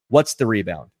 What's the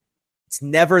rebound? It's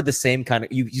never the same kind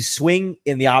of, you swing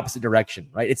in the opposite direction,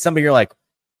 right? It's somebody you're like,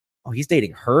 oh, he's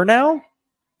dating her now?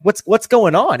 What's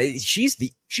going on? She's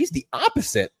the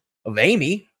opposite of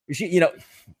Amy. She, a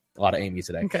lot of Amy's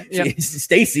today. Okay. Yeah.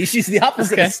 Stacy, she's the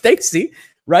opposite of Stacy,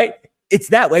 right? It's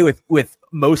that way with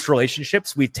most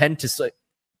relationships. We tend to,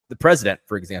 the president,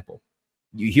 for example,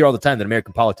 you hear all the time that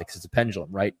American politics is a pendulum,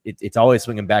 right? It's always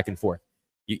swinging back and forth.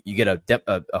 You get a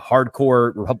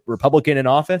hardcore Republican in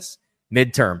office,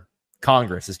 midterm,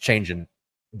 Congress is changing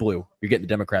blue. You're getting the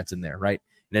Democrats in there, right?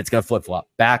 And it's going to flip-flop.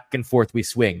 Back and forth we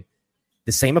swing.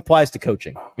 The same applies to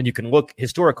coaching. And you can look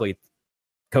historically,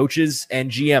 coaches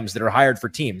and GMs that are hired for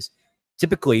teams.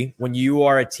 Typically, when you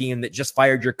are a team that just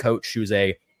fired your coach, who's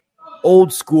a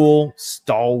old school,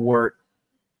 stalwart,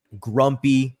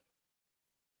 grumpy,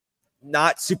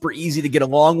 not super easy to get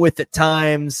along with at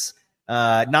times,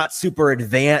 not super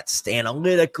advanced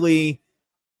analytically,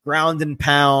 ground and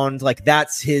pound, like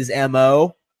that's his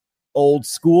MO, old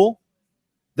school.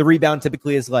 The rebound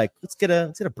typically is like, let's get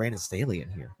a Brandon Staley in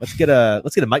here. Let's get a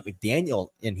Mike McDaniel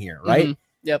in here, right? Mm-hmm.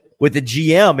 Yep. With the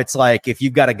GM, it's like if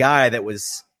you've got a guy that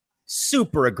was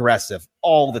super aggressive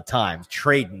all the time,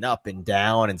 trading up and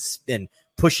down and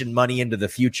pushing money into the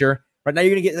future. Right now,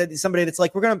 you're gonna get somebody that's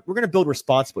like, we're gonna build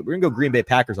responsibly. We're gonna go Green Bay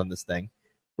Packers on this thing.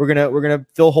 We're gonna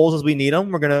fill holes as we need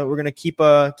them. We're gonna keep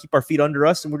our feet under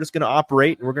us, and we're just gonna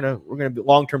operate. And we're gonna be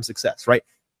long-term success, right?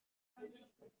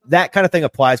 That kind of thing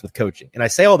applies with coaching. And I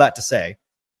say all that to say,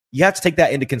 you have to take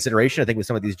that into consideration. I think with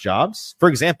some of these jobs, for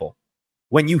example,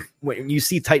 when you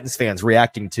see Titans fans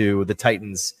reacting to the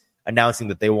Titans announcing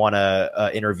that they want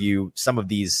to interview some of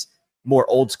these more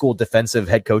old school defensive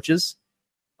head coaches,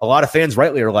 a lot of fans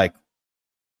rightly are like,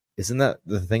 isn't that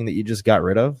the thing that you just got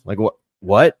rid of? Like,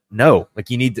 what? No, like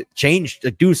you need to change,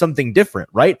 to do something different,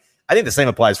 right? I think the same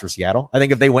applies for Seattle. I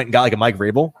think if they went and got like a Mike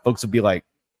Vrabel, folks would be like,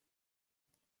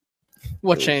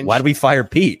 what changed? Why did we fire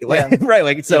Pete? Yeah. Right.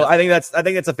 Like, so yeah. I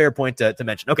think that's a fair point to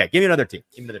mention. Okay. Give me another team.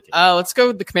 Let's go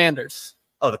with the Commanders.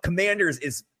 Oh, the Commanders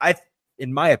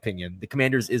in my opinion, the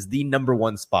Commanders is the number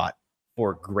one spot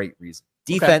for great reason.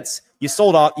 Defense, okay. You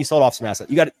sold off some assets.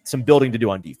 You got some building to do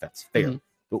on defense. Fair. Mm-hmm.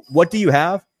 But what do you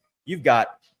have? You've got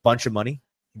a bunch of money.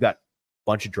 You've got a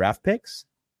bunch of draft picks.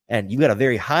 And you got a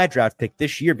very high draft pick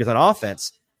this year because on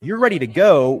offense, you're ready to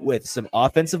go with some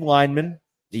offensive linemen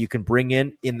that you can bring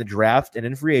in the draft and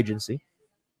in free agency.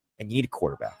 And you need a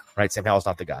quarterback, right? Sam Howell's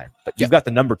not the guy. But you've got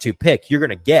the number 2 pick. You're going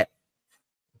to get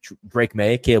Drake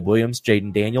May, Caleb Williams,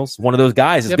 Jaden Daniels. One of those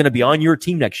guys is going to be on your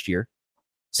team next year.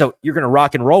 So you're going to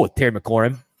rock and roll with Terry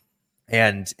McLaurin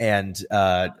and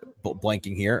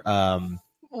blanking here.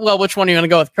 Well, which one are you going to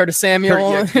go with? Curtis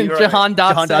Samuel, Jahan Dotson.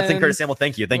 Jahan Dotson, Curtis Samuel.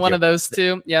 Thank you. One of those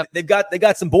two. Yeah. They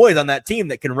got some boys on that team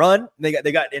that can run. They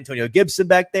got Antonio Gibson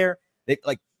back there. They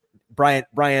like Brian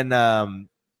Robinson.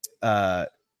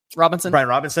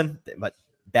 But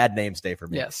bad name stay for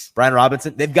me. Yes. Brian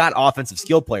Robinson. They've got offensive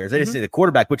skill players. They just need the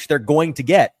quarterback, which they're going to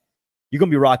get. You're going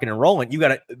to be rocking and rolling. You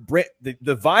got the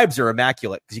vibes are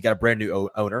immaculate because you got a brand new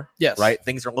owner. Yes. Right.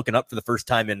 Things are looking up for the first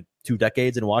time in 2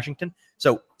 decades in Washington.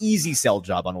 So easy sell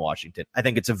job on Washington. I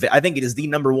think it is the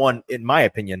number one, in my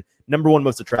opinion, number one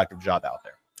most attractive job out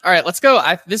there. All right, let's go.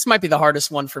 This might be the hardest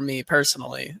one for me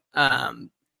personally.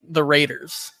 The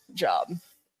Raiders job.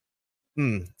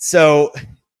 So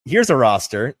here's a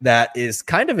roster that is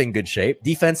kind of in good shape.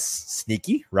 Defense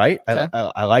sneaky, right? Okay.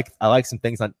 I like some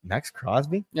things on Max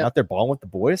Crosby out there balling with the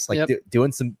boys, like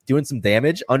doing some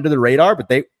damage under the radar, but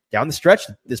they down the stretch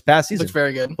this past season looks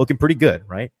very good, looking pretty good,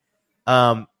 right?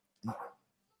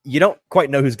 You don't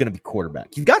quite know who's going to be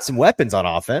quarterback. You've got some weapons on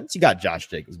offense. You got Josh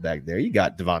Jacobs back there. You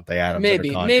got Devontae Adams.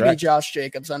 Maybe Josh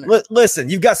Jacobs under. Listen,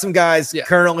 you've got some guys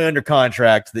currently under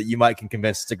contract that you might can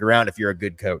convince to stick around if you're a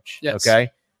good coach. Yes.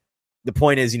 Okay. The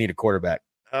point is you need a quarterback.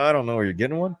 I don't know where you're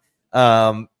getting one.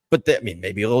 But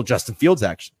maybe a little Justin Fields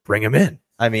action. Bring him in.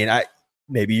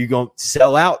 Maybe you go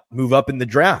sell out, move up in the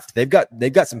draft. They've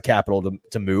got some capital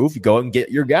to move. You go and get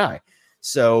your guy.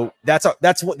 So that's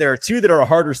what there are 2 that are a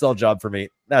harder sell job for me.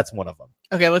 That's one of them.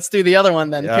 Okay, let's do the other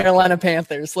one then. Carolina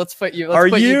Panthers. Let's put you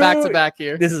back to back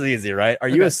here. This is easy, right? Are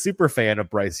you a super fan of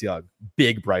Bryce Young?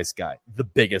 Big Bryce guy. The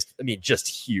biggest. Just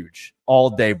huge. All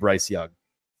day Bryce Young.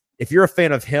 If you're a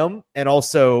fan of him and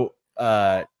also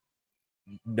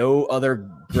no other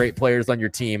great players on your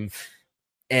team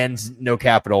and no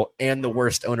capital and the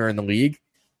worst owner in the league,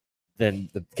 then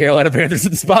the Carolina Panthers are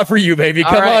the spot for you, baby.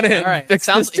 Come on in. All right. Fix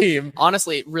this team.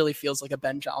 Honestly, it really feels like a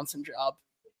Ben Johnson job.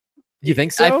 You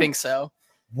think so? I think so.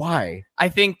 Why? I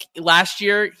think last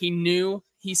year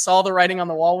he saw the writing on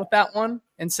the wall with that one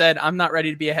and said, I'm not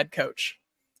ready to be a head coach.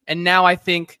 And now I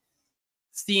think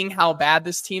seeing how bad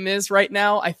this team is right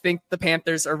now, I think the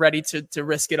Panthers are ready to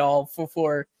risk it all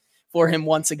for him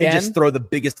once again. And just throw the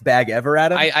biggest bag ever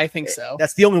at him? I think so.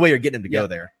 That's the only way you're getting him to go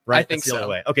there, right? I think That's the so. only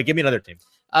way. Okay, give me another team.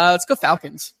 Let's go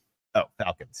Falcons. Oh,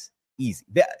 Falcons. Easy.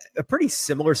 A pretty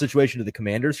similar situation to the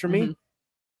Commanders for me.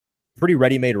 Pretty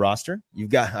ready-made roster. You've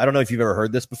got, I don't know if you've ever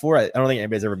heard this before. I don't think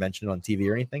anybody's ever mentioned it on TV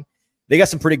or anything. They got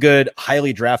some pretty good,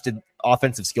 highly drafted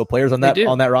offensive skill players on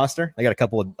that roster. They got a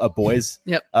couple of boys.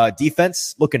 Yep.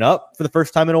 Defense looking up for the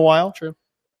first time in a while. True.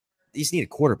 You just need a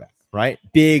quarterback, right?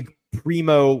 Big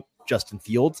primo Justin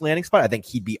Fields landing spot. I think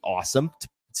he'd be awesome to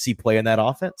see play in that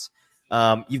offense.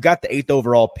 You've got the 8th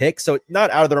overall pick, so not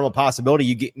out of the realm of possibility.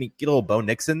 You get a little Bo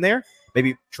Nix in there.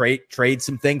 Maybe trade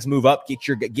some things, move up, get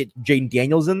Jaden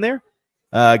Daniels in there,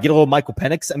 get a little Michael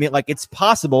Penix. I mean, like, it's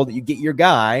possible that you get your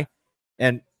guy.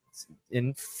 And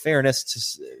in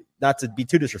fairness, not to be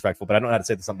too disrespectful, but I don't know how to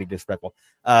say this something disrespectful.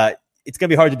 It's going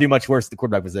to be hard to do much worse at the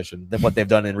quarterback position than what they've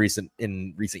done in recent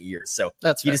years. So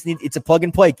that's just need, it's a plug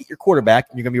and play. Get your quarterback,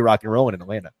 and you're going to be rock and rolling in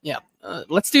Atlanta. Yeah.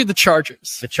 Let's do the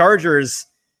Chargers. The Chargers.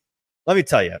 Let me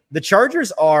tell you, the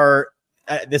Chargers are.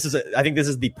 I think this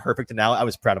is the perfect analogy. I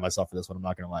was proud of myself for this one. I'm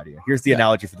not going to lie to you. Here's the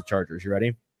analogy for the Chargers. You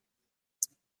ready?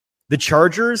 The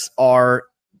Chargers are.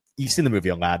 You've seen the movie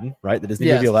Aladdin, right? The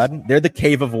Disney movie Aladdin. They're the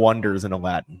Cave of Wonders in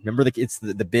Aladdin. Remember, it's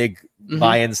the big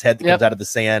lion's head that comes out of the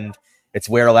sand. It's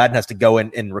where Aladdin has to go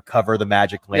in and recover the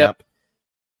magic lamp. Yep.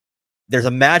 There's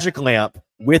a magic lamp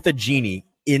with a genie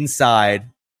inside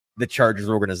the Chargers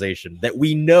organization that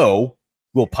we know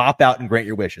will pop out and grant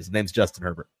your wishes. His name's Justin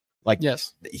Herbert.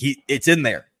 It's in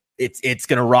there. It's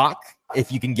gonna rock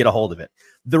if you can get a hold of it.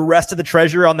 The rest of the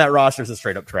treasure on that roster is a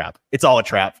straight up trap. It's all a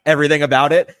trap. Everything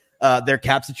about it. Their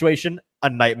cap situation, a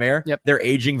nightmare. Yep. They're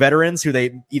aging veterans who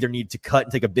they either need to cut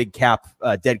and take a big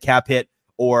dead cap hit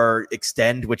or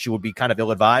extend, which would be kind of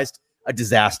ill-advised. A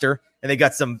disaster. And they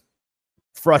got some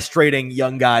frustrating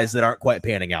young guys that aren't quite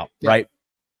panning out, right?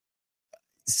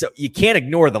 So you can't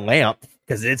ignore the lamp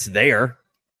because it's there.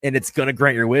 And it's going to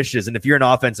grant your wishes. And if you're an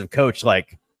offensive coach,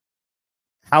 like,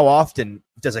 how often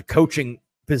does a coaching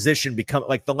position become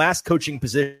like the last coaching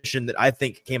position that I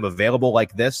think came available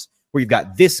like this, where you've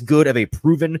got this good of a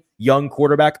proven young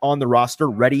quarterback on the roster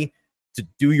ready to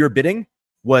do your bidding,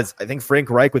 was, I think,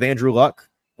 Frank Reich with Andrew Luck.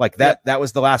 Like that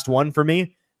was the last one for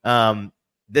me.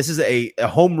 This is a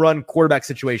home run quarterback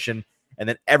situation. And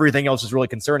then everything else is really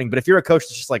concerning. But if you're a coach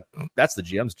that's just like, that's the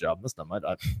GM's job. That's not my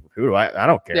job. Who do I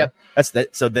don't care. Yep. That's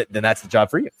that. So then that's the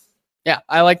job for you. Yeah,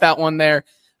 I like that one there.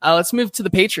 Let's move to the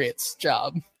Patriots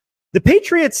job. The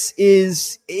Patriots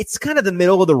it's kind of the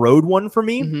middle of the road one for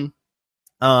me.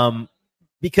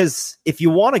 Because if you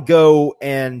want to go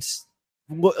and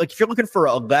look, like, if you're looking for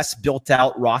a less built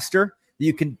out roster that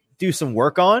you can do some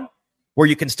work on, where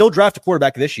you can still draft a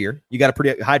quarterback this year, you got a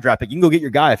pretty high draft pick. You can go get your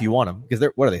guy if you want him, because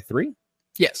what are they, 3?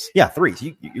 Yes. Yeah, 3. So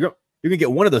you're going to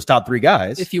get one of those top 3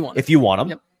 guys if you want them.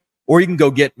 Yep. Or you can go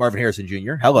get Marvin Harrison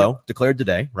Jr. Declared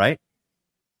today, right?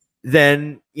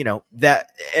 Then, that,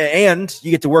 and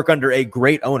you get to work under a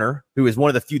great owner who is one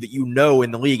of the few that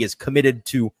in the league is committed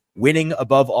to winning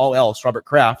above all else. Robert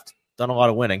Kraft, done a lot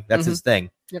of winning. That's his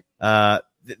thing. Yep.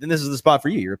 Then this is the spot for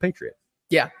you. You're a Patriot.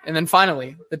 Yeah. And then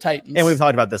finally, the Titans. And we've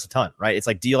talked about this a ton, right? It's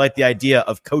like, do you like the idea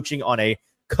of coaching on a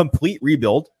complete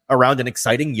rebuild around an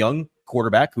exciting young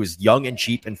quarterback who is young and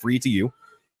cheap and free to you,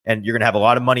 and you're going to have a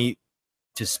lot of money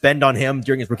to spend on him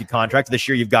during his rookie contract? This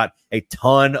year, you've got a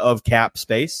ton of cap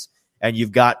space, and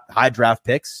you've got high draft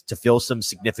picks to fill some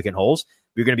significant holes.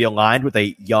 You're going to be aligned with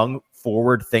a young,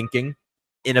 forward-thinking,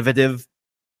 innovative,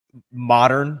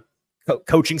 modern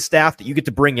coaching staff that you get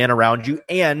to bring in around you,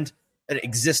 and an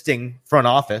existing front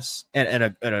office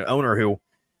and an owner who,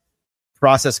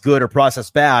 process good or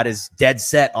process bad, is dead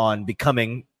set on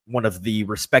becoming one of the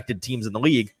respected teams in the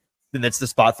league. Then that's the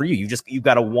spot for you. You've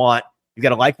got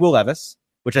to like Will Levis,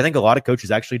 which I think a lot of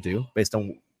coaches actually do based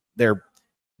on their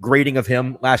grading of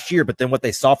him last year, but then what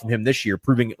they saw from him this year,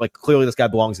 proving like clearly this guy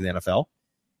belongs in the NFL.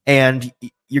 And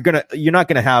you're not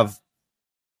gonna have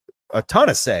a ton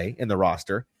of say in the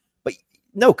roster, but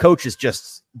no coach is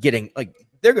just getting like,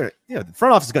 they're gonna, the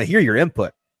front office is gonna hear your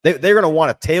input. They're gonna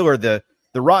want to tailor the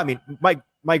raw. I mean, Mike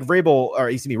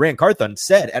Vrabel, Rand Carthon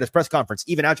said at his press conference,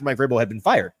 even after Mike Vrabel had been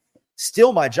fired,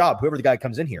 still my job, whoever the guy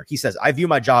comes in here, he says, I view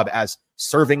my job as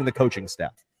serving the coaching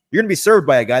staff. You're going to be served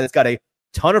by a guy that's got a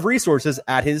ton of resources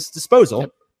at his disposal.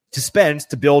 Yep. to spend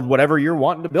to build whatever you're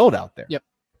wanting to build out there. Yep.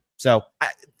 So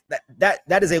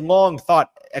that is a long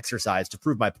thought exercise to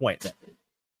prove my point. That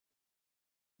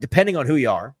depending on who you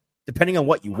are, depending on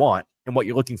what you want and what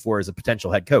you're looking for as a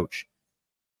potential head coach,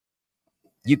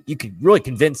 you can really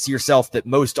convince yourself that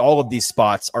most all of these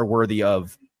spots are worthy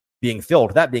of being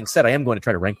filled. That being said, I am going to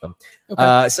try to rank them.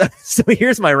 Okay. So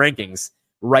here's my rankings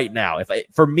right now. If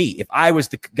I was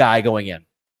the guy going in,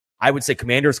 I would say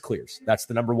Commanders clears. That's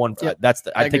the number one. Yep.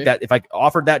 I take that. If I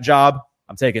offered that job,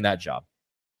 I'm taking that job.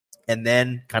 And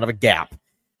then kind of a gap.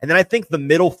 And then I think the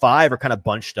middle 5 are kind of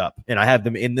bunched up, and I have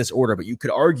them in this order, but you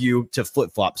could argue to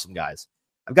flip-flop some guys.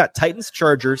 I've got Titans,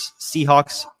 Chargers,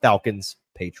 Seahawks, Falcons,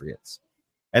 Patriots.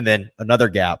 And then another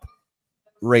gap,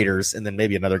 Raiders, and then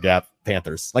maybe another gap,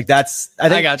 Panthers. Like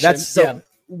I got that's so. Yeah.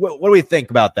 What do we think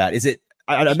about that? Is it?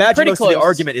 I imagine pretty most close. Of the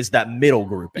argument is that middle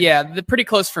grouping. Yeah, the pretty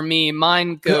close for me.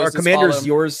 Mine goes. Are Commanders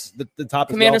yours? The top.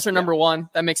 Commanders are number 1.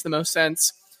 That makes the most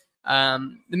sense.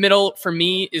 The middle for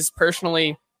me is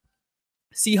personally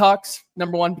Seahawks,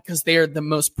 number 1, because they are the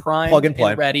most primed plug and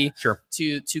play. And ready sure.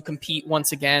 to compete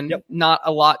once again. Yep. Not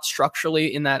a lot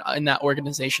structurally in that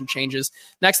organization changes.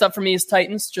 Next up for me is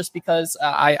Titans, just because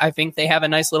I think they have a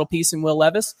nice little piece in Will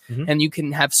Levis, and you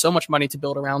can have so much money to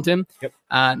build around him.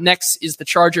 Yep. Next is the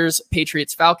Chargers,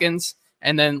 Patriots, Falcons,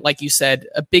 and then, like you said,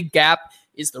 a big gap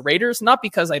is the Raiders. Not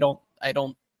because I don't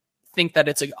think that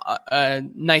it's a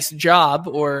nice job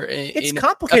or it's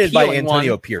complicated by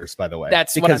Antonio Pierce, by the way.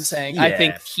 That's what I'm saying. Yeah. I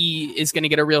think he is going to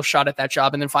get a real shot at that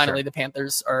job. And then finally, the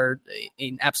Panthers are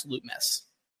an absolute mess.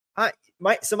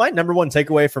 My number one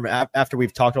takeaway from after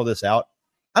we've talked all this out,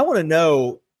 I want to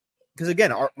know, because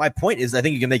again, my point is, I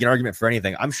think you can make an argument for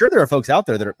anything. I'm sure there are folks out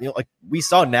there that are, like we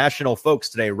saw national folks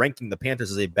today ranking the Panthers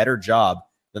as a better job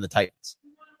than the Titans.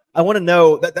 I want to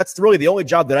know that's really the only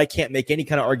job that I can't make any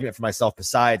kind of argument for myself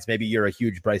besides maybe you're a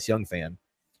huge Bryce Young fan.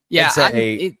 Yeah.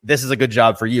 This is a good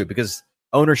job for you because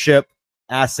ownership,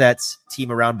 assets, team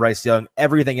around Bryce Young,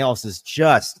 everything else is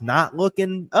just not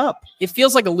looking up. It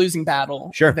feels like a losing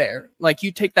battle there. Like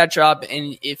you take that job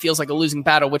and it feels like a losing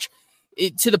battle, which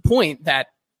to the point that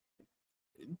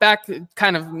back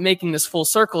kind of making this full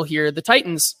circle here, the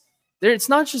Titans, it's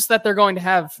not just that they're going to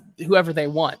have whoever they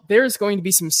want. There's going to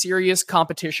be some serious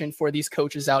competition for these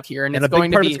coaches out here. And it's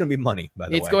going to be money, by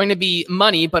the way. It's going to be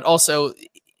money, but also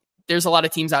there's a lot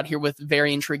of teams out here with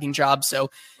very intriguing jobs.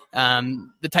 So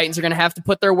the Titans are going to have to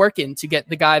put their work in to get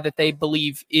the guy that they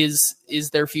believe is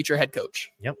their future head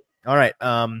coach. Yep. All right.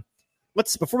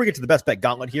 Before we get to the best bet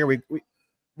gauntlet here, we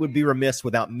would be remiss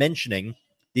without mentioning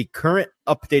the current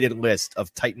updated list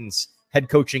of Titans head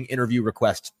coaching interview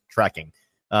request tracking.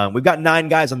 We've got 9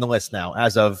 guys on the list now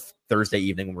as of Thursday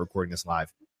evening when we're recording this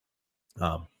live.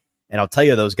 And I'll tell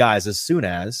you those guys as soon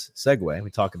as segue. We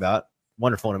talk about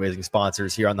wonderful and amazing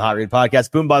sponsors here on the Hot Read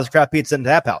Podcast, Boom Baz Craft Pizza and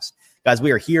Tap House. Guys,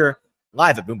 we are here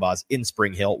live at Boom Baz in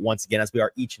Spring Hill once again, as we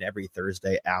are each and every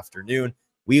Thursday afternoon.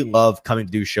 We love coming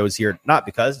to do shows here, not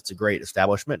because it's a great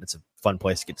establishment. It's a fun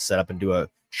place to get to set up and do a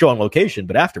show on location,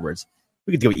 but afterwards,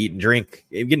 we could go eat and drink,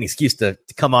 get an excuse to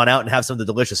come on out and have some of the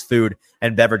delicious food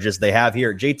and beverages they have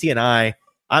here. JT and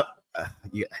I've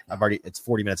already, it's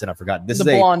 40 minutes and I've forgotten. This is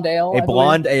a blonde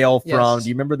ale from, do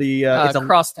you remember the, it's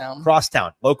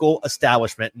Crosstown, local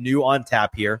establishment, new on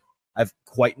tap here. I've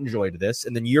quite enjoyed this.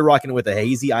 And then you're rocking it with a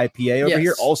hazy IPA over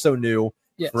here, also new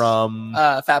from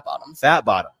Fat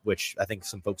Bottom, which I think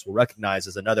some folks will recognize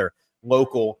as another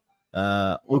local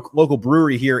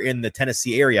brewery here in the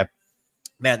Tennessee area.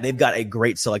 Man, they've got a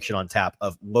great selection on tap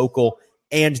of local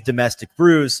and domestic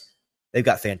brews. They've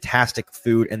got fantastic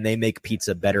food, and they make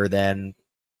pizza better than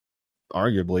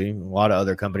arguably a lot of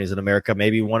other companies in America,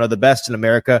 maybe one of the best in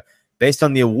America. Based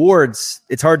on the awards,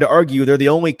 it's hard to argue they're the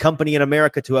only company in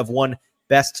America to have won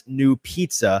Best New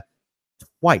Pizza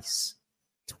twice.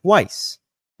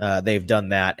 They've done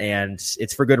that, and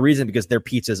it's for good reason because their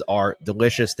pizzas are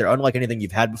delicious. They're unlike anything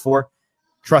you've had before.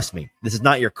 Trust me, this is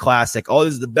not your classic,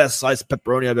 this is the best sliced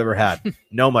pepperoni I've ever had.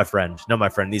 No, my friend.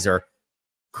 These are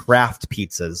craft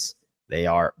pizzas. They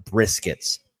are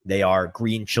briskets. They are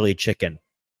green chili chicken.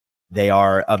 They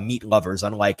are meat lovers,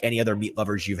 unlike any other meat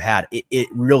lovers you've had. It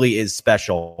really is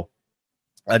special.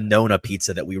 A Nona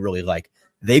pizza that we really like.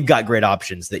 They've got great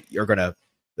options that they're gonna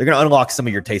unlock some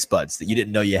of your taste buds that you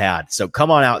didn't know you had. So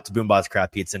come on out to Boom Baz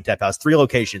Craft Pizza and Tap House. 3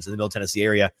 locations in the Middle Tennessee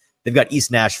area. They've got East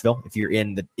Nashville, if you're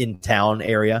in the in-town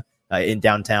area, in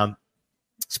downtown.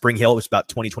 Spring Hill, which is about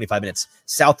 20, 25 minutes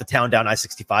south of town, down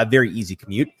I-65. Very easy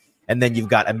commute. And then you've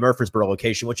got a Murfreesboro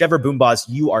location. Whichever Boom Baz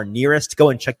you are nearest, go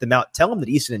and check them out. Tell them that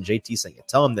Easton and JT sent you.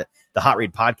 Tell them that the Hot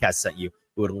Read Podcast sent you.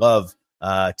 We would love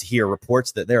to hear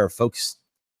reports that there are folks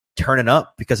turning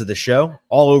up because of the show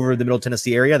all over the Middle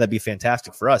Tennessee area, that'd be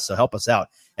fantastic for us. So help us out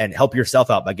and help yourself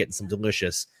out by getting some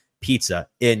delicious pizza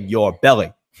in your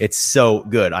belly. It's so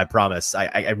good, I promise.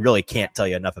 I really can't tell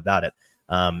you enough about it.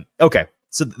 Okay,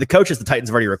 so the coaches the Titans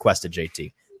have already requested,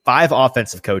 JT. 5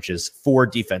 offensive coaches, 4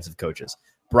 defensive coaches.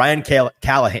 Brian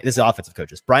Callahan, this is offensive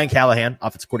coaches. Brian Callahan,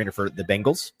 offensive coordinator for the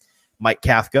Bengals. Mike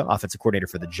Kafka, offensive coordinator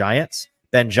for the Giants.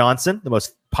 Ben Johnson, the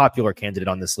most popular candidate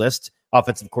on this list,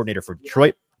 offensive coordinator for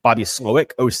Detroit. Bobby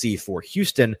Slowick, OC for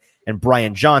Houston. And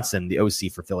Brian Johnson, the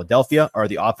OC for Philadelphia, are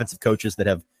the offensive coaches that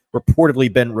have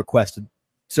reportedly been requested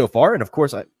so far. And of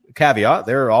course, caveat,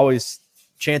 there are always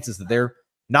chances that they're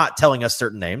not telling us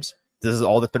certain names. This is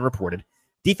all that's been reported.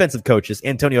 Defensive coaches,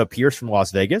 Antonio Pierce from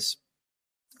Las Vegas,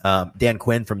 Dan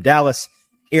Quinn from Dallas,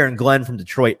 Aaron Glenn from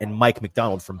Detroit, and Mike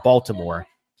McDonald from Baltimore.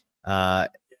 A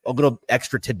little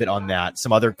extra tidbit on that.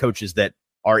 Some other coaches that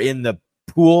are in the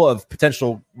pool of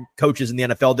potential coaches in the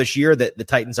NFL this year that the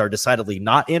Titans are decidedly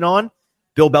not in on.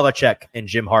 Bill Belichick and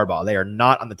Jim Harbaugh. They are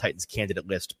not on the Titans candidate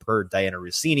list per Diana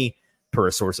Rossini, per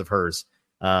a source of hers.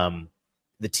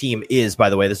 The team is, by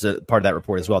the way, this is a part of that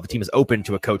report as well. The team is open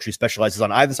to a coach who specializes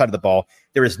on either side of the ball.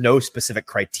 There is no specific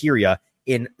criteria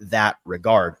in that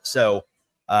regard. So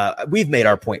we've made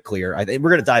our point clear. I think we're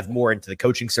going to dive more into the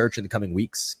coaching search in the coming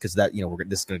weeks because that,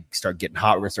 this is going to start getting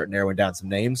hot. We're going to start narrowing down some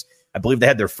names. I believe they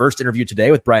had their first interview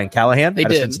today with Brian Callahan out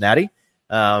of Cincinnati.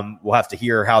 We'll have to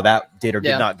hear how that did or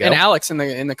did not go. And Alex in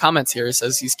the comments here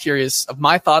says he's curious of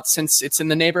my thoughts since it's in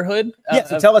the neighborhood.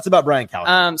 So tell us about Brian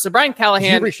Callahan. So Brian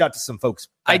Callahan, you reached out to some folks.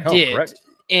 I home, did, correct?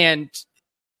 And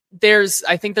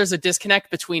I think there's a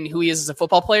disconnect between who he is as a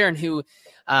football player and who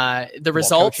the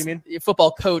results,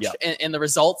 football coach, and the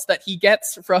results that he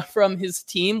gets from his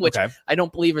team, which I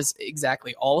don't believe is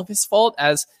exactly all of his fault,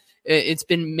 as it's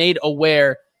been made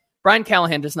aware. Brian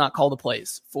Callahan does not call the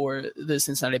plays for the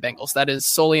Cincinnati Bengals. That is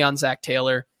solely on Zach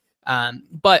Taylor.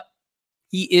 But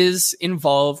he is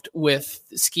involved with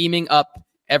scheming up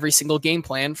every single game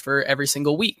plan for every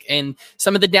single week. And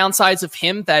some of the downsides of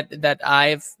him that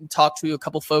I've talked to a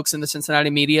couple folks in the Cincinnati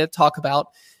media talk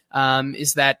about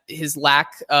is that his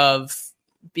lack of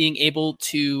being able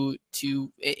to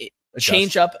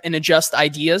change up and adjust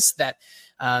ideas that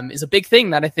is a big thing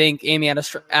that I think Amy Adams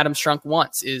Strunk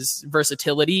wants, is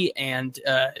versatility and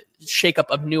shakeup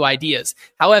of new ideas.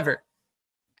 However,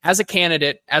 as a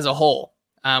candidate as a whole,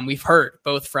 we've heard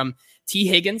both from T.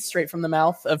 Higgins, straight from the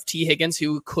mouth of T. Higgins,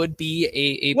 who could be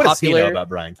a what popular does he know about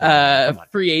Brian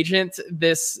free agent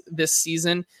this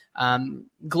season.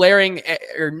 Glaring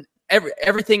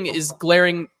everything is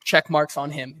glaring check marks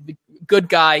on him. Good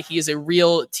guy. He is a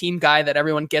real team guy that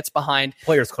everyone gets behind.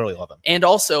 Players clearly love him. And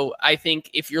also, I think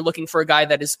if you're looking for a guy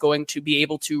that is going to be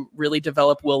able to really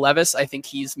develop Will Levis, I think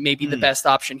he's maybe the best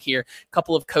option here. A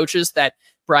couple of coaches that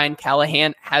Brian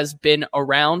Callahan has been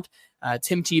around,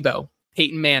 Tim Tebow,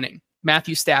 Peyton Manning,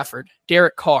 Matthew Stafford,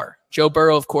 Derek Carr, Joe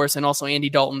Burrow, of course, and also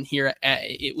Andy Dalton here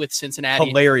with Cincinnati.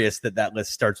 Hilarious that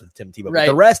list starts with Tim Tebow. Right.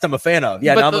 But the rest I'm a fan of.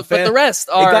 Yeah, I'm a fan. But the rest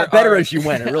are... It got better as you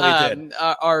went. It really did.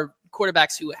 Are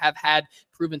quarterbacks who have had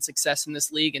proven success in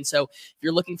this league. And so if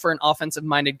you're looking for an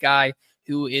offensive-minded guy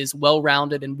who is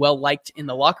well-rounded and well-liked in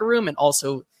the locker room and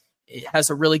also has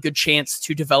a really good chance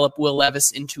to develop Will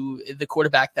Levis into the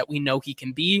quarterback that we know he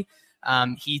can be,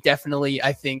 he definitely,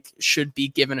 I think, should be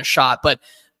given a shot. But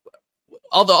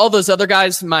all those other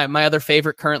guys, my other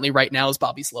favorite currently right now is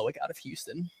Bobby Slowick out of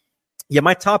Houston. Yeah,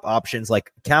 my top options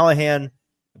like Callahan,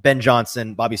 Ben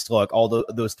Johnson, Bobby Slowick, all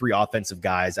those 3 offensive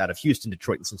guys out of Houston,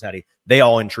 Detroit, and Cincinnati, they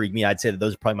all intrigue me. I'd say that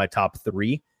those are probably my top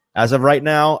 3 as of right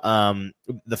now.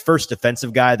 The first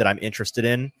defensive guy that I'm interested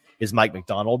in is Mike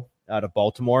McDonald out of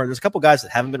Baltimore. There's a couple guys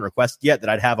that haven't been requested yet that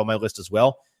I'd have on my list as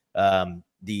well.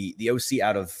 The OC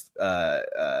out of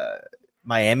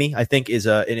Miami, I think, is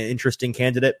an interesting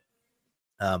candidate.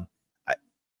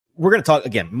 We're going to talk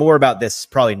again more about this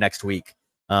probably next week.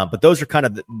 But those are kind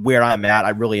of where I'm at.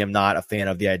 I really am not a fan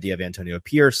of the idea of Antonio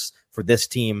Pierce for this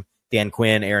team. Dan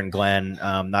Quinn, Aaron Glenn,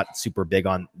 not super big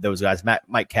on those guys.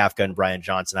 Mike Kafka and Brian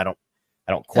Johnson. I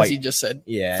don't quite. As you just said.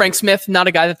 Yeah. Frank Smith, not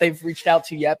a guy that they've reached out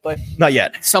to yet, but not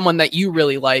yet. Someone that you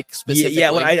really like specifically.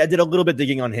 Yeah. Well, I did a little bit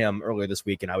digging on him earlier this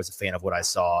week, and I was a fan of what I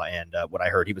saw and what I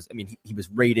heard. He was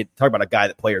rated. Talk about a guy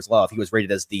that players love. He was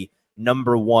rated as the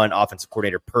 #1 offensive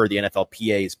coordinator per the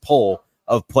NFLPA's poll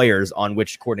of players on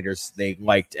which coordinators they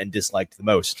liked and disliked the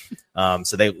most.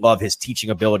 So they love his teaching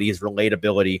ability, his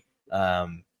relatability,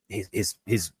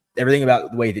 his everything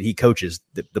about the way that he coaches.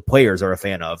 The players are a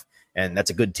fan of, and that's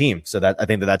a good team. So that I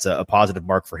think that's a positive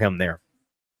mark for him there.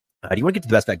 Do you want to get to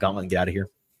the best bet gauntlet and get out of here?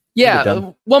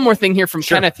 Yeah. One more thing here from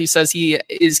Kenneth. He says he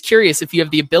is curious if you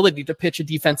have the ability to pitch a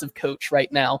defensive coach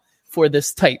right now for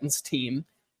this Titans team.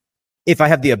 If I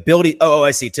have the ability, I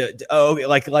see.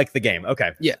 Like the game.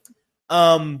 Okay. Yeah.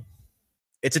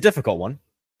 It's a difficult one.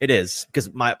 It is, because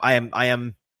I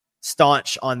am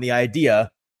staunch on the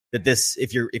idea that this,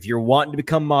 if you're wanting to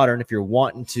become modern, if you're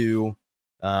wanting to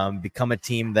become a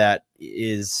team that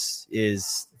is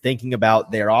thinking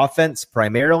about their offense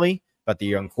primarily, about the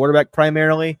young quarterback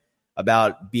primarily,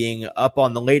 about being up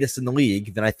on the latest in the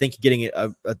league, then I think getting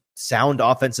a sound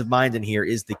offensive mind in here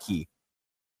is the key.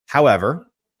 However,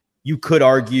 you could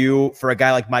argue for a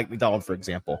guy like Mike McDonald, for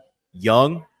example,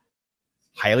 young,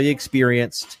 highly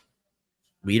experienced,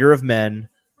 leader of men,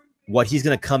 what he's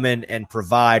going to come in and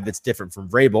provide that's different from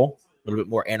Vrabel, a little bit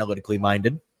more analytically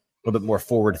minded, a little bit more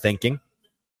forward thinking,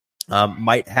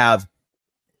 might have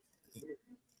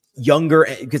younger,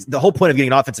 because the whole point of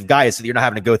getting an offensive guy is so that you're not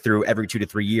having to go through every 2 to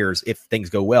 3 years, if things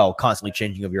go well, constantly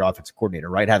changing of your offensive coordinator,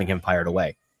 right? Having him hired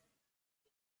away.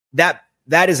 That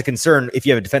is a concern if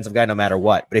you have a defensive guy, no matter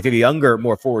what. But if you have a younger,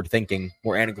 more forward thinking,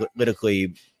 more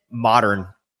analytically modern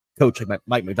coach like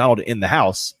Mike McDonald in the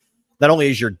house, not only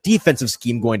is your defensive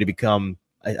scheme going to become,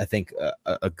 I think,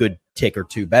 a good tick or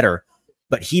two better,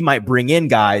 but he might bring in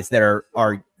guys that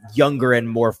are younger and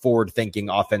more forward thinking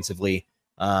offensively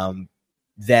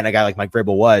than a guy like Mike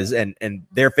Vrabel was, and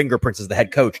their fingerprints as the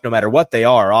head coach, no matter what they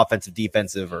are, offensive,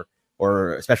 defensive,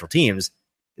 or special teams,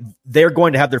 they're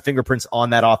going to have their fingerprints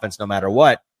on that offense no matter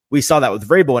what. We saw that with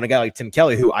Vrabel and a guy like Tim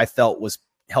Kelly, who I felt was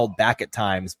held back at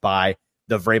times by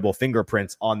the Vrabel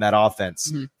fingerprints on that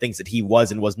offense, things that he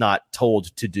was and was not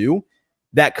told to do.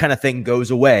 That kind of thing goes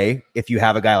away if you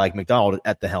have a guy like McDonald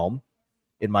at the helm,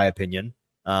 in my opinion.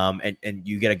 And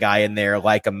you get a guy in there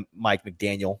like a Mike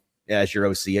McDaniel as your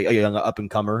OC, a young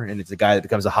up-and-comer, and it's a guy that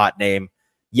becomes a hot name.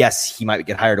 Yes, he might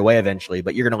get hired away eventually,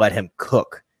 but you're going to let him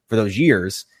cook for those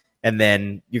years, and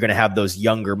then you're going to have those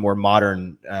younger, more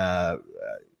modern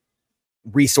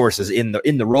resources in the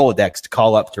Rolodex to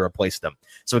call up to replace them.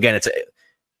 So again,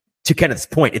 to Kenneth's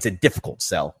point, it's a difficult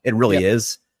sell. It really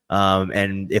is.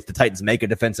 And if the Titans make a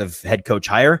defensive head coach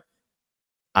hire,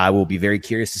 I will be very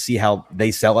curious to see how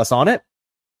they sell us on it.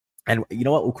 And you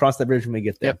know what? We'll cross that bridge when we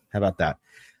get there. Yep. How about that?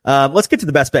 Let's get to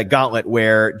the Best Bet Gauntlet,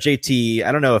 where JT,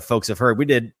 I don't know if folks have heard, we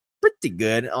did pretty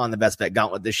good on the Best Bet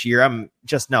Gauntlet this year. I'm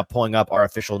just now pulling up our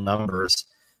official numbers.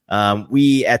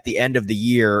 We, at the end of the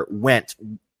year, went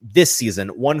this season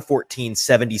 114,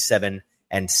 77,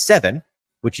 and 7,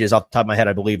 which is off the top of my head,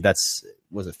 I believe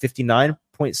was it 59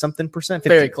 point something percent?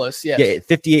 50, very close, yes. Yeah,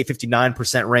 58,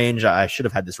 59% range. I should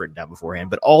have had this written down beforehand,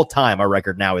 but all time, our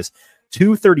record now is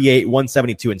 238,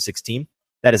 172, and 16.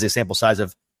 That is a sample size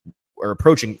of, we're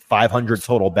approaching 500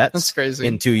 total bets. That's crazy.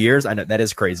 In 2 years. I know that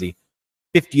is crazy.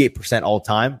 58% all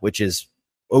time, which is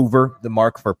over the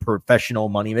mark for professional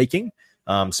money making.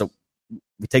 So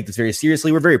we take this very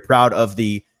seriously. We're very proud of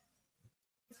the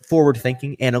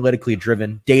forward-thinking, analytically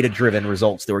driven, data-driven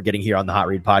results that we're getting here on the Hot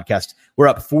Read podcast. We're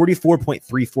up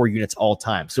 44.34 units all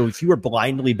time. So if you were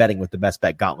blindly betting with the Best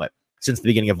Bet Gauntlet since the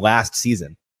beginning of last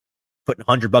season, putting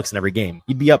 $100 in every game,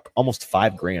 you'd be up almost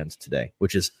 $5,000 today,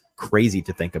 which is crazy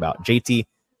to think about. JT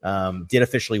did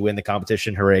officially win the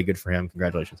competition. Hooray, good for him.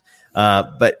 Congratulations.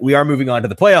 But we are moving on to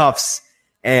the playoffs.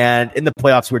 And in the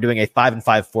playoffs, we're doing a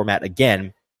 5-5 format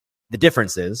again. The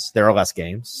difference is there are less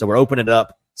games. So we're opening it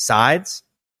up sides,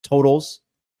 totals,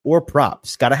 or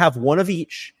props. Got to have one of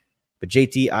each. But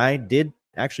JT, I did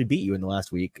actually beat you in the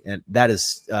last week. And that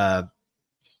is of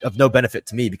no benefit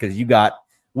to me because you got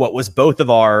what was both of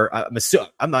our, I'm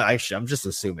just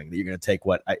assuming that you're going to take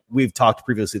what we've talked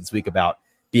previously this week about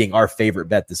being our favorite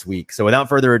bet this week. So without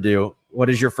further ado, what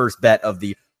is your first bet of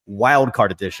the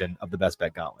Wildcard edition of the Best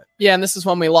Bet Gauntlet? Yeah, and this is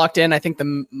one we locked in. I think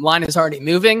the line is already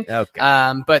moving. Okay.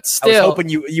 But still, I was hoping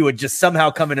you would just somehow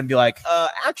come in and be like,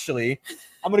 actually,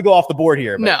 I'm going to go off the board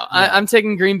here. But, no, I'm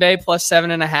taking Green Bay plus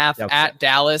 7.5 at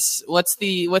Dallas. What's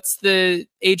the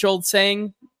age-old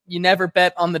saying? You never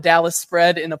bet on the Dallas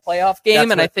spread in a playoff game.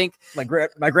 That's and I think my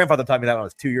grandfather taught me that when I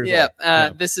was 2 years old.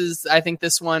 I think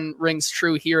this one rings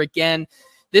true here again.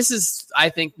 This is, I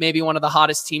think, maybe one of the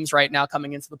hottest teams right now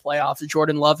coming into the playoffs.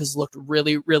 Jordan Love has looked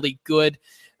really, really good.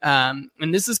 And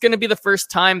this is going to be the first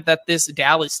time that this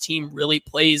Dallas team really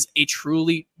plays a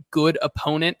truly good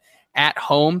opponent at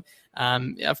home.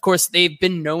 Of course, they've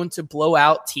been known to blow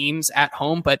out teams at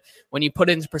home, but when you put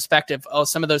it into perspective,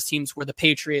 some of those teams were the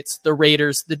Patriots, the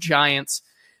Raiders, the Giants,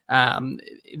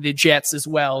 the Jets as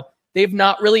well. They've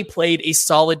not really played a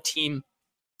solid team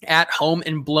at home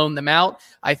and blown them out.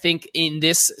 I think in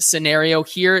this scenario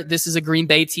here, this is a Green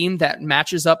Bay team that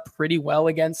matches up pretty well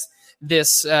against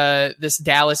this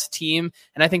Dallas team,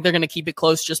 and I think they're going to keep it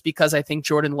close just because I think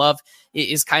Jordan Love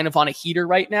is kind of on a heater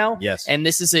right now. Yes, and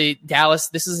this is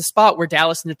a spot where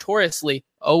Dallas notoriously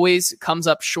always comes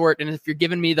up short. And if you're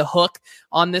giving me the hook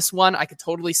on this one, I could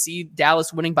totally see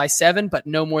Dallas winning by 7, but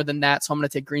no more than that. So I'm going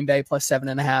to take Green Bay plus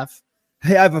 7.5.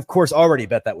 Hey, I've of course already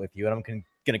bet that with you, and I'm going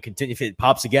to continue. If it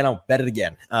pops again, I'll bet it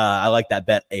again. I like that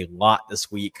bet a lot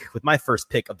this week. With my first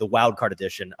pick of the Wildcard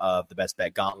edition of the Best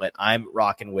Bet Gauntlet, I'm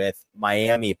rocking with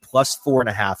Miami plus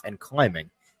 4.5 and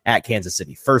climbing at Kansas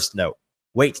City. First note,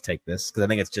 wait to take this because I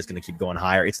think it's just going to keep going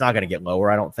higher. It's not going to get lower,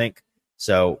 I don't think.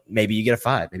 So maybe you get a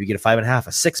 5, maybe you get a 5.5,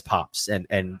 a 6 pops, and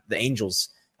the angels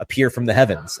appear from the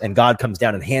heavens, and God comes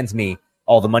down and hands me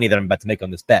all the money that I'm about to make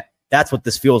on this bet. That's what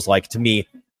this feels like to me.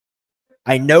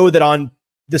 I know that on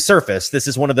the surface, this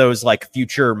is one of those like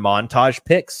future montage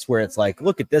picks where it's like,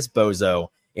 look at this bozo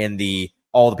and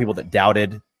all the people that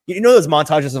doubted. You know those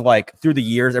montages of like through the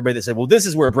years, everybody that said, well, this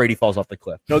is where Brady falls off the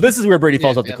cliff. No, this is where Brady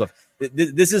falls off the cliff.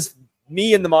 This is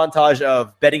me in the montage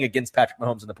of betting against Patrick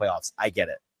Mahomes in the playoffs. I get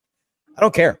it. I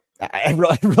don't care. I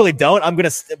really don't. I'm going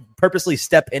to purposely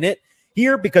step in it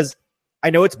here because I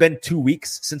know it's been 2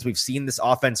 weeks since we've seen this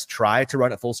offense try to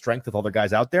run at full strength with all the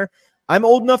guys out there. I'm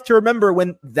old enough to remember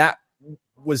when that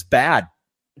was bad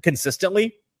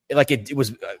consistently. Like it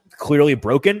was clearly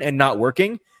broken and not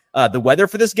working. The weather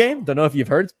for this game, don't know if you've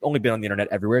heard, it's only been on the internet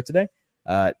everywhere today.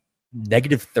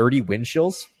 Negative 30 wind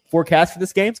chills forecast for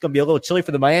this game. It's going to be a little chilly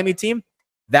for the Miami team.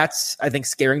 That's, I think,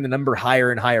 scaring the number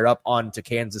higher and higher up onto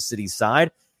Kansas City's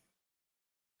side.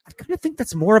 I kind of think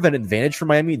that's more of an advantage for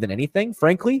Miami than anything,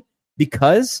 frankly,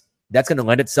 because that's going to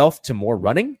lend itself to more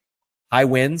running, high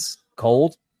winds,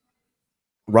 cold,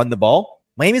 run the ball.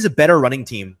 Miami's a better running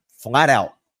team, flat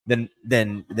out, than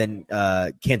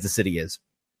Kansas City is.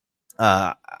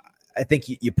 I think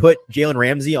you put Jalen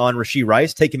Ramsey on Rashee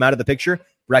Rice, take him out of the picture,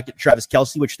 bracket Travis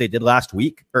Kelce, which they did last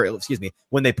week,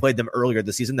 when they played them earlier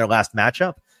this season, their last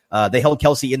matchup. They held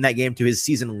Kelce in that game to his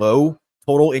season low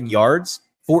total in yards,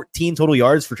 14 total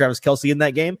yards for Travis Kelce in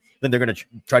that game. Then they're going to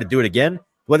try to do it again.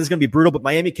 Weather's going to be brutal, but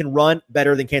Miami can run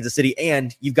better than Kansas City,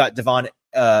 and you've got Devon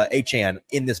Achane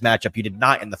in this matchup. You did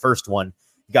not in the first one.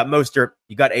 You got Mostert,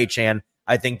 you got Achane.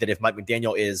 I think that if Mike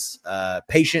McDaniel is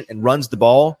patient and runs the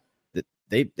ball, that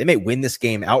they may win this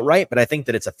game outright, but I think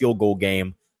that it's a field goal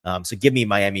game. So give me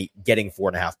Miami getting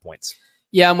 4.5 points.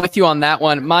 Yeah, I'm with you on that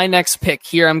one. My next pick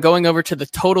here, I'm going over to the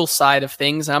total side of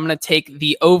things, and I'm going to take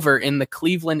the over in the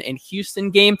Cleveland and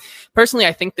Houston game. Personally,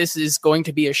 I think this is going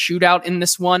to be a shootout in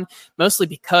this one, mostly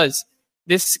because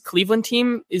this Cleveland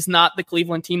team is not the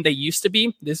Cleveland team they used to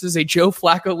be. This is a Joe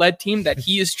Flacco-led team that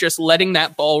he is just letting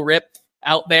that ball rip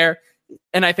out there.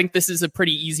 And I think this is a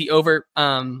pretty easy over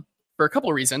for a couple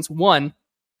of reasons. One,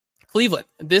 Cleveland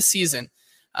this season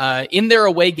in their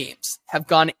away games have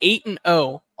gone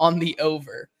 8-0 on the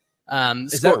over.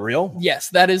 Is that real? Yes,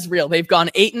 that is real. They've gone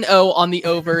 8-0 on the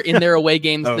over in their away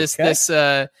games this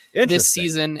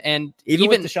season, and even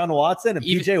with Deshaun Watson and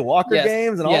PJ Walker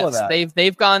games and all of that.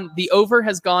 They've gone. The over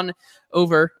has gone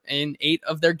over in 8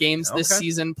 of their games this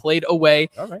season, played away,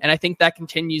 and I think that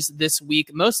continues this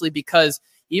week, mostly because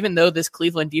even though this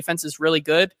Cleveland defense is really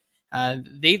good,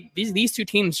 these two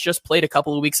teams just played a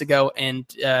couple of weeks ago and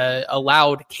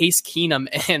allowed Case Keenum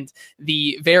and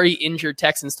the very injured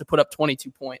Texans to put up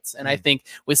 22 points. And I think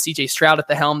with CJ Stroud at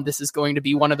the helm, this is going to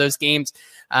be one of those games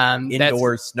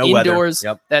indoors, no weather.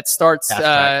 Yep. that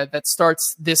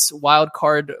starts this wild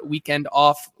card weekend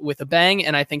off with a bang.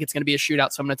 And I think it's going to be a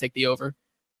shootout. So I'm going to take the over.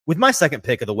 With my second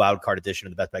pick of the wild card edition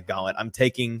of the Best Bet Gauntlet, I'm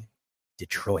taking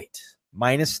Detroit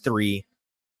 -3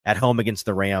 at home against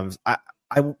the Rams.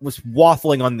 I was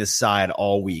waffling on this side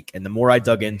all week, and the more I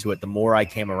dug into it, the more I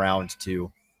came around to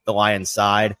the Lions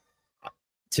side.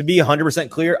 To be 100%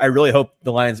 clear, I really hope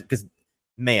the Lions, because,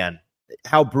 man,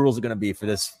 how brutal is it going to be for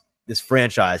this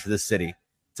franchise, for this city,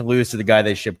 to lose to the guy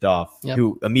they shipped off,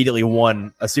 who immediately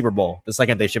won a Super Bowl the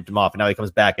second they shipped him off, and now he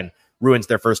comes back and ruins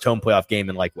their first home playoff game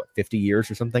in 50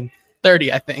 years or something?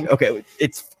 30, I think. Okay,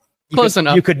 it's close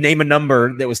enough. You could name a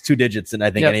number that was 2 digits, and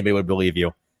I think anybody would believe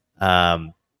you.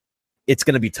 It's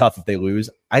going to be tough if they lose.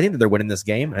 I think that they're winning this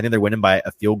game. I think they're winning by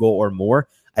a field goal or more.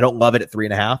 I don't love it at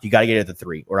 3.5. You got to get it at the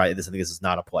 3, or I think this is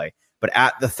not a play. But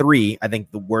at the 3, I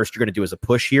think the worst you're going to do is a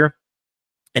push here.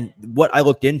 And what I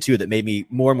looked into that made me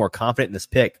more and more confident in this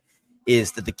pick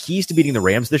is that the keys to beating the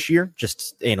Rams this year,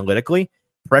 just analytically,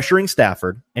 pressuring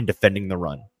Stafford and defending the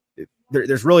run.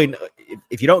 There's really,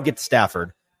 if you don't get to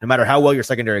Stafford, no matter how well your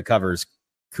secondary covers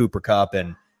Cooper Kupp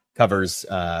and covers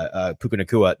Puka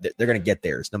Nacua, they're going to get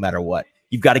theirs no matter what.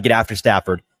 you've got to get after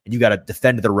Stafford and you've got to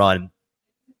defend the run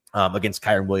against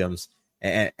Kyren Williams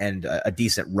and a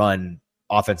decent run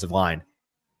offensive line.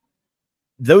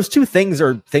 Those two things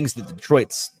are things that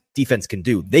Detroit's defense can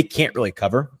do. They can't really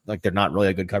cover. Like, they're not really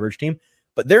a good coverage team,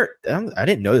 but I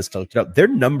didn't know this till I looked it up. They're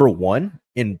number one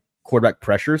in quarterback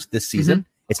pressures this season. Mm-hmm.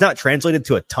 It's not translated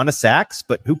to a ton of sacks,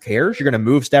 but who cares? You're going to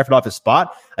move Stafford off his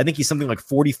spot. I think he's something like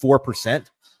 44%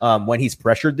 when he's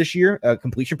pressured this year,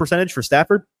 completion percentage for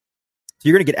Stafford. So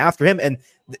you're going to get after him. And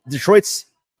Detroit's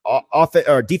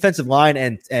defensive line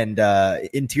and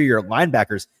interior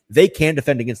linebackers, they can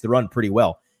defend against the run pretty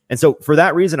well. And so for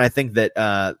that reason, I think that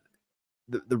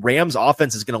the Rams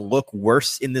offense is going to look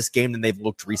worse in this game than they've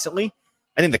looked recently.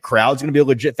 I think the crowd's going to be a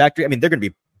legit factor. I mean, they're going to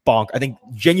be bonk. I think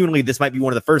genuinely this might be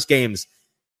one of the first games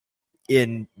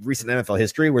in recent NFL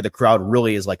history where the crowd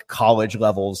really is like college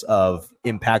levels of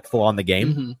impactful on the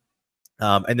game.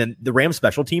 Mm-hmm. And then the Rams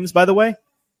special teams, by the way,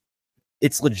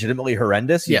 it's legitimately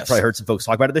horrendous. You've probably heard some folks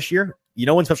talk about it this year. You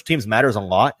know, when special teams matters a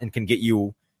lot and can get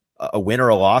you a win or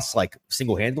a loss, like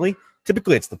single-handedly,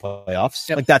 typically it's the playoffs.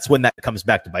 Yep. Like, that's when that comes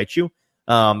back to bite you.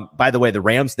 By the way, the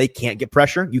Rams, they can't get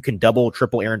pressure. You can double,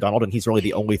 triple Aaron Donald, and he's really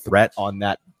the only threat on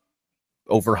that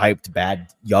overhyped, bad,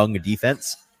 young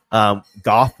defense.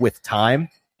 Goff with time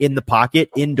in the pocket,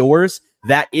 indoors,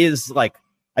 that is, like,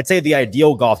 I'd say the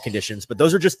ideal Goff conditions, but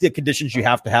those are just the conditions you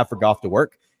have to have for Goff to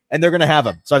work, and they're going to have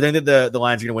them. So I think that the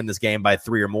Lions are going to win this game by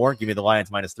 3 or more. Give me the Lions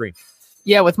 -3.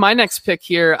 Yeah, with my next pick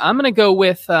here, I'm going to go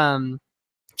with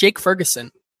Jake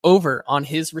Ferguson over on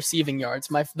his receiving yards.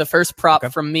 The first prop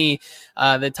from me,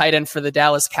 the tight end for the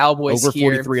Dallas Cowboys over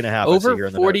here. 43.5. Over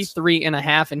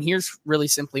 43.5, and here's really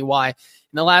simply why.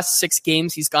 In the last 6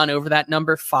 games, he's gone over that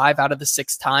number 5 out of the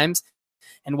 6 times.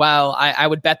 And while I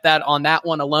would bet that on that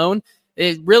one alone,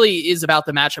 it really is about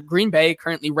the matchup. Green Bay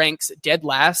currently ranks dead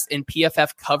last in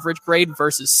PFF coverage grade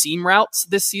versus seam routes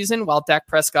this season, while Dak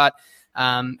Prescott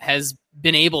has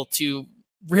been able to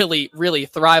really, really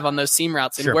thrive on those seam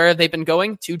routes. And where have they been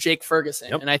going? To Jake Ferguson.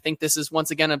 Yep. And I think this is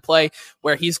once again a play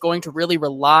where he's going to really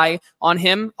rely on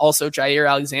him. Also, Jair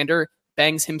Alexander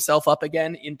bangs himself up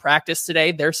again in practice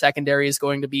today. Their secondary is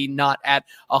going to be not at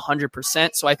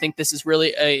 100%. So I think this is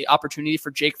really a opportunity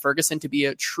for Jake Ferguson to be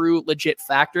a true, legit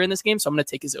factor in this game. So I'm going to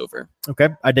take his over. Okay,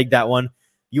 I dig that one.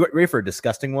 You ready for a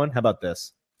disgusting one? How about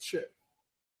this? Sure.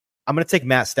 I'm going to take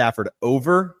Matt Stafford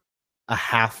over a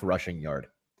half rushing yard.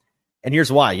 And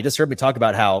here's why. You just heard me talk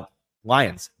about how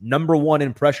Lions, number 1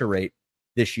 in pressure rate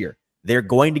this year. They're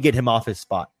going to get him off his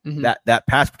spot. Mm-hmm. That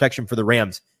pass protection for the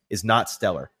Rams is not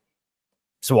stellar.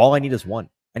 So all I need is one.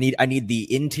 I need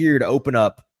the interior to open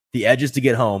up, the edges to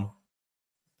get home,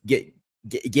 get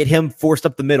him forced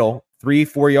up the middle,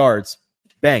 3-4 yards.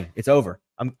 Bang, it's over.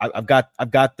 I've got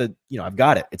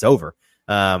it. It's over.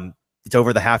 It's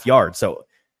over the half yard. So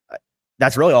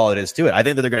that's really all it is to it. I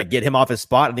think that they're going to get him off his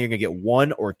spot, and they're going to get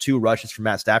 1 or 2 rushes from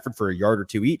Matt Stafford for a yard or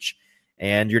 2 each,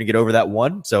 and you're going to get over that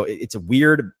one. So it's a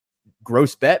weird,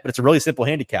 gross bet, but it's a really simple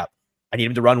handicap. I need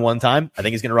him to run one time. I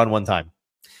think he's going to run one time.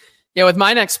 Yeah, with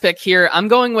my next pick here, I'm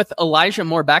going with Elijah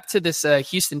Moore. Back to this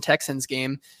Houston Texans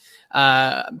game.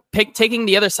 Taking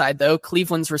the other side, though,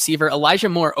 Cleveland's receiver, Elijah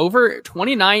Moore, over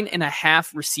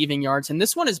 29.5 receiving yards. And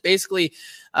this one is basically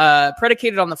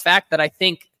predicated on the fact that I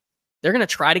think they're going to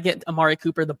try to get Amari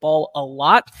Cooper the ball a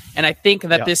lot. And I think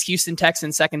that this Houston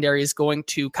Texans secondary is going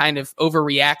to kind of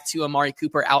overreact to Amari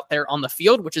Cooper out there on the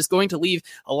field, which is going to leave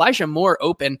Elijah Moore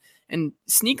open. And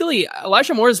sneakily,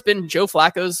 Elijah Moore has been Joe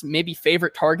Flacco's maybe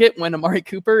favorite target when Amari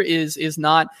Cooper is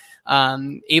not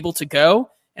able to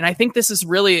go. And I think this is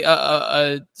really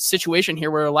a situation here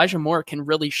where Elijah Moore can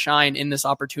really shine in this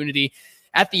opportunity.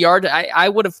 At the yard, I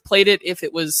would have played it if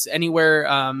it was anywhere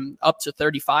up to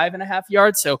 35.5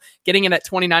 yards. So getting it at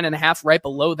 29.5, right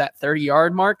below that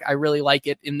 30-yard mark, I really like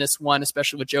it in this one,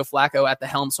 especially with Joe Flacco at the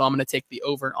helm. So I'm going to take the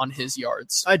over on his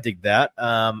yards. I dig that.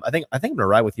 I think I'm going to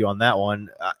ride with you on that one.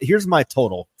 Here's my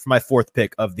total for my 4th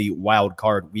pick of the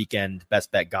Wildcard Weekend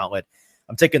Best Bet Gauntlet.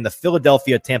 I'm taking the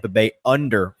Philadelphia Tampa Bay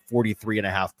under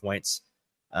 43.5 points.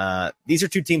 These are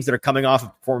two teams that are coming off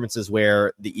of performances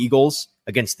where the Eagles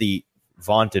against the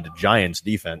vaunted Giants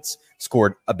defense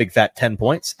scored a big fat 10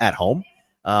 points at home.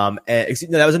 That was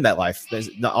in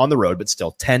MetLife, not on the road, but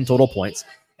still 10 total points.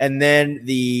 And then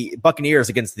the Buccaneers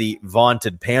against the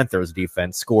vaunted Panthers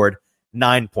defense scored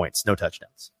 9 points, no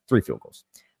touchdowns, 3 field goals.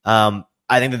 I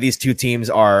think that these two teams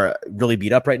are really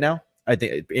beat up right now. I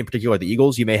think in particular the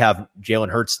Eagles, you may have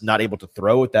Jalen Hurts not able to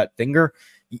throw with that finger.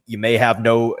 You may have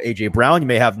no AJ Brown. You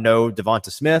may have no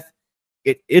Devonta Smith.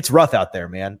 It's rough out there,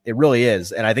 man. It really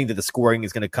is. And I think that the scoring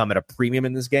is going to come at a premium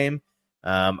in this game.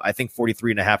 I think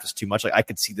 43.5 is too much. Like, I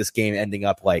could see this game ending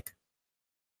up like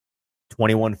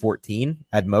 21-14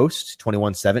 at most,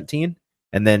 21-17.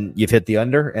 And then you've hit the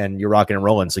under and you're rocking and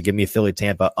rolling. So give me Philly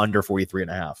Tampa under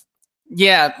 43.5.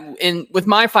 Yeah, and with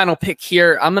my final pick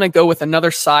here, I'm going to go with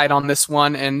another side on this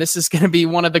one, and this is going to be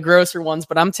one of the grosser ones,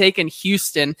 but I'm taking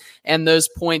Houston and those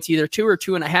points, either 2 or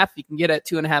 2.5. You can get at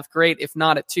 2.5, great. If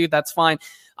not at 2, that's fine.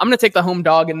 I'm going to take the home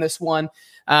dog in this one.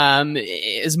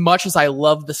 As much as I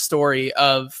love the story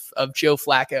of Joe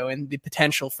Flacco and the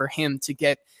potential for him to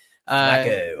get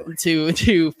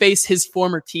to face his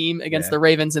former team against the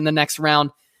Ravens in the next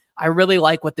round, I really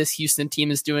like what this Houston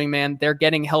team is doing, man. They're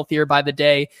getting healthier by the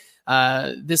day.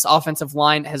 This offensive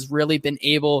line has really been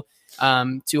able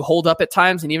to hold up at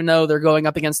times. And even though they're going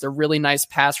up against a really nice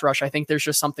pass rush, I think there's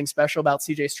just something special about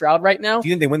CJ Stroud right now. Do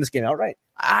you think they win this game outright?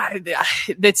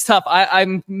 It's tough.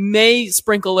 I may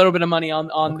sprinkle a little bit of money on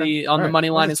the money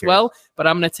line as well, but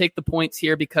I'm going to take the points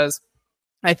here because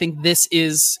I think this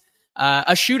is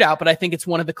a shootout, but I think it's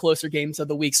one of the closer games of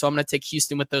the week. So I'm going to take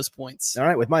Houston with those points. All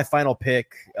right. With my final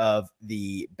pick of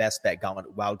the Best Bet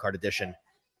Gauntlet Wildcard Edition,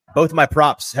 both of my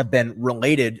props have been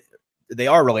related. They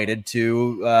are related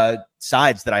to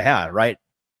sides that I had, right?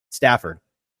 Stafford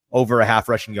over a half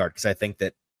rushing yard, because I think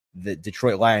that the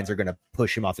Detroit Lions are going to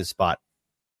push him off his spot.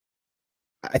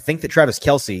 I think that Travis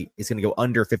Kelce is going to go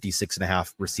under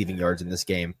 56.5 receiving yards in this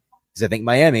game, because I think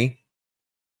Miami,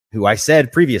 who I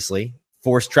said previously,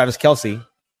 forced Travis Kelce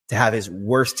to have his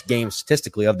worst game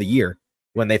statistically of the year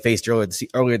when they faced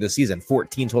earlier this season,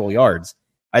 14 total yards.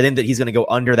 I think that he's going to go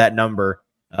under that number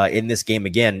in this game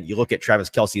again. You look at Travis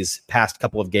Kelce's past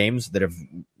couple of games that have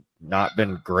not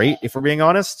been great, if we're being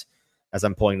honest, as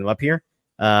I'm pulling them up here.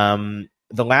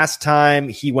 The last time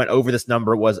he went over this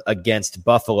number was against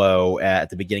Buffalo at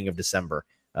the beginning of December.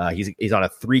 He's on a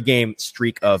 3-game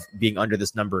streak of being under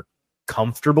this number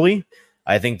comfortably.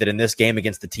 I think that in this game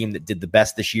against the team that did the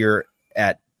best this year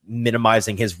at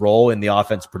minimizing his role in the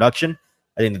offense production,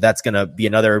 I think that that's going to be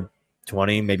another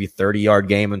 20, maybe 30-yard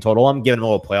game in total. I'm giving him a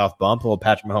little playoff bump, a little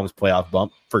Patrick Mahomes playoff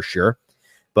bump for sure.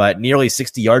 But nearly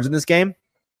 60 yards in this game,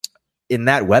 in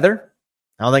that weather,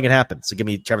 I don't think it happens. So give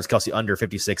me Travis Kelce under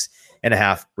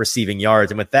 56.5 receiving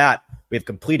yards. And with that, we have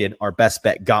completed our Best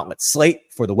Bet Gauntlet slate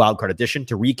for the Wildcard Edition.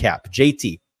 To recap,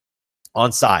 JT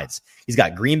on sides, he's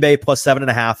got Green Bay plus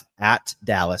 7.5 at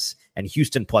Dallas and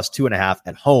Houston plus 2.5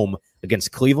 at home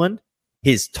against Cleveland.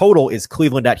 His total is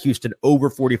Cleveland at Houston over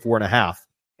 44.5.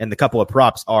 And the couple of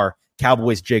props are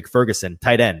Cowboys Jake Ferguson,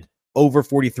 tight end, over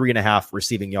 43.5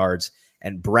 receiving yards,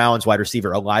 and Browns wide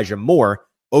receiver Elijah Moore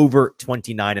over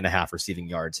 29.5 receiving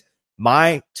yards.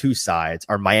 My two sides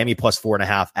are Miami plus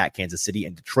 4.5 at Kansas City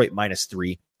and Detroit minus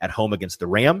 3 at home against the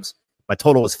Rams. My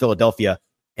total is Philadelphia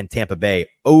and Tampa Bay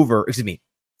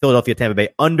Philadelphia, Tampa Bay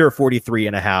under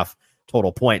 43.5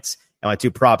 total points. And my two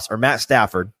props are Matt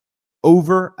Stafford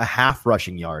over a half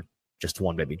rushing yard. Just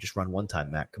one, baby. Just run one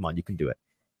time, Matt. Come on, you can do it.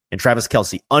 And Travis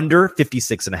Kelce under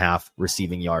 56.5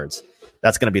 receiving yards.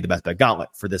 That's going to be the Best Bet Gauntlet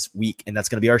for this week. And that's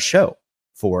going to be our show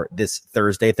for this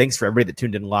Thursday. Thanks for everybody that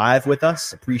tuned in live with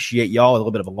us. Appreciate y'all. A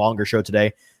little bit of a longer show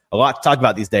today. A lot to talk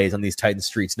about these days on these Titan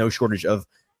streets. No shortage of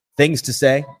things to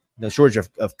say. No shortage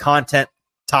of content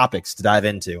topics to dive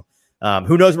into.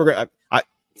 Who knows?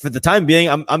 For the time being,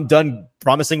 I'm done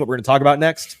promising what we're going to talk about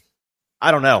next. I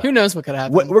don't know. Who knows what could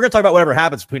happen? We're going to talk about whatever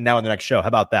happens between now and the next show. How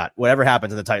about that? Whatever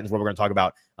happens in the Titans, what we're going to talk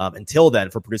about. Until then,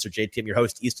 for producer JT, I'm your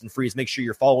host, Easton Freeze. Make sure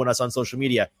you're following us on social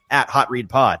media at Hot Read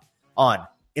Pod on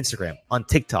Instagram, on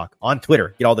TikTok, on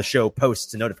Twitter. Get all the show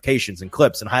posts and notifications and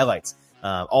clips and highlights.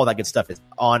 All that good stuff is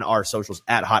on our socials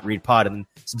at Hot Read Pod. And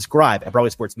subscribe at Broadway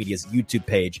Sports Media's YouTube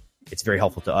page. It's very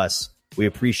helpful to us. We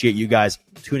appreciate you guys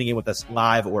tuning in with us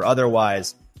live or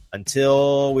otherwise.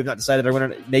 Until we've not decided our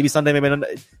winner, maybe Sunday, maybe at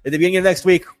the beginning of next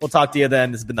week. We'll talk to you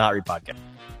then. This has been the Hot Read Podcast.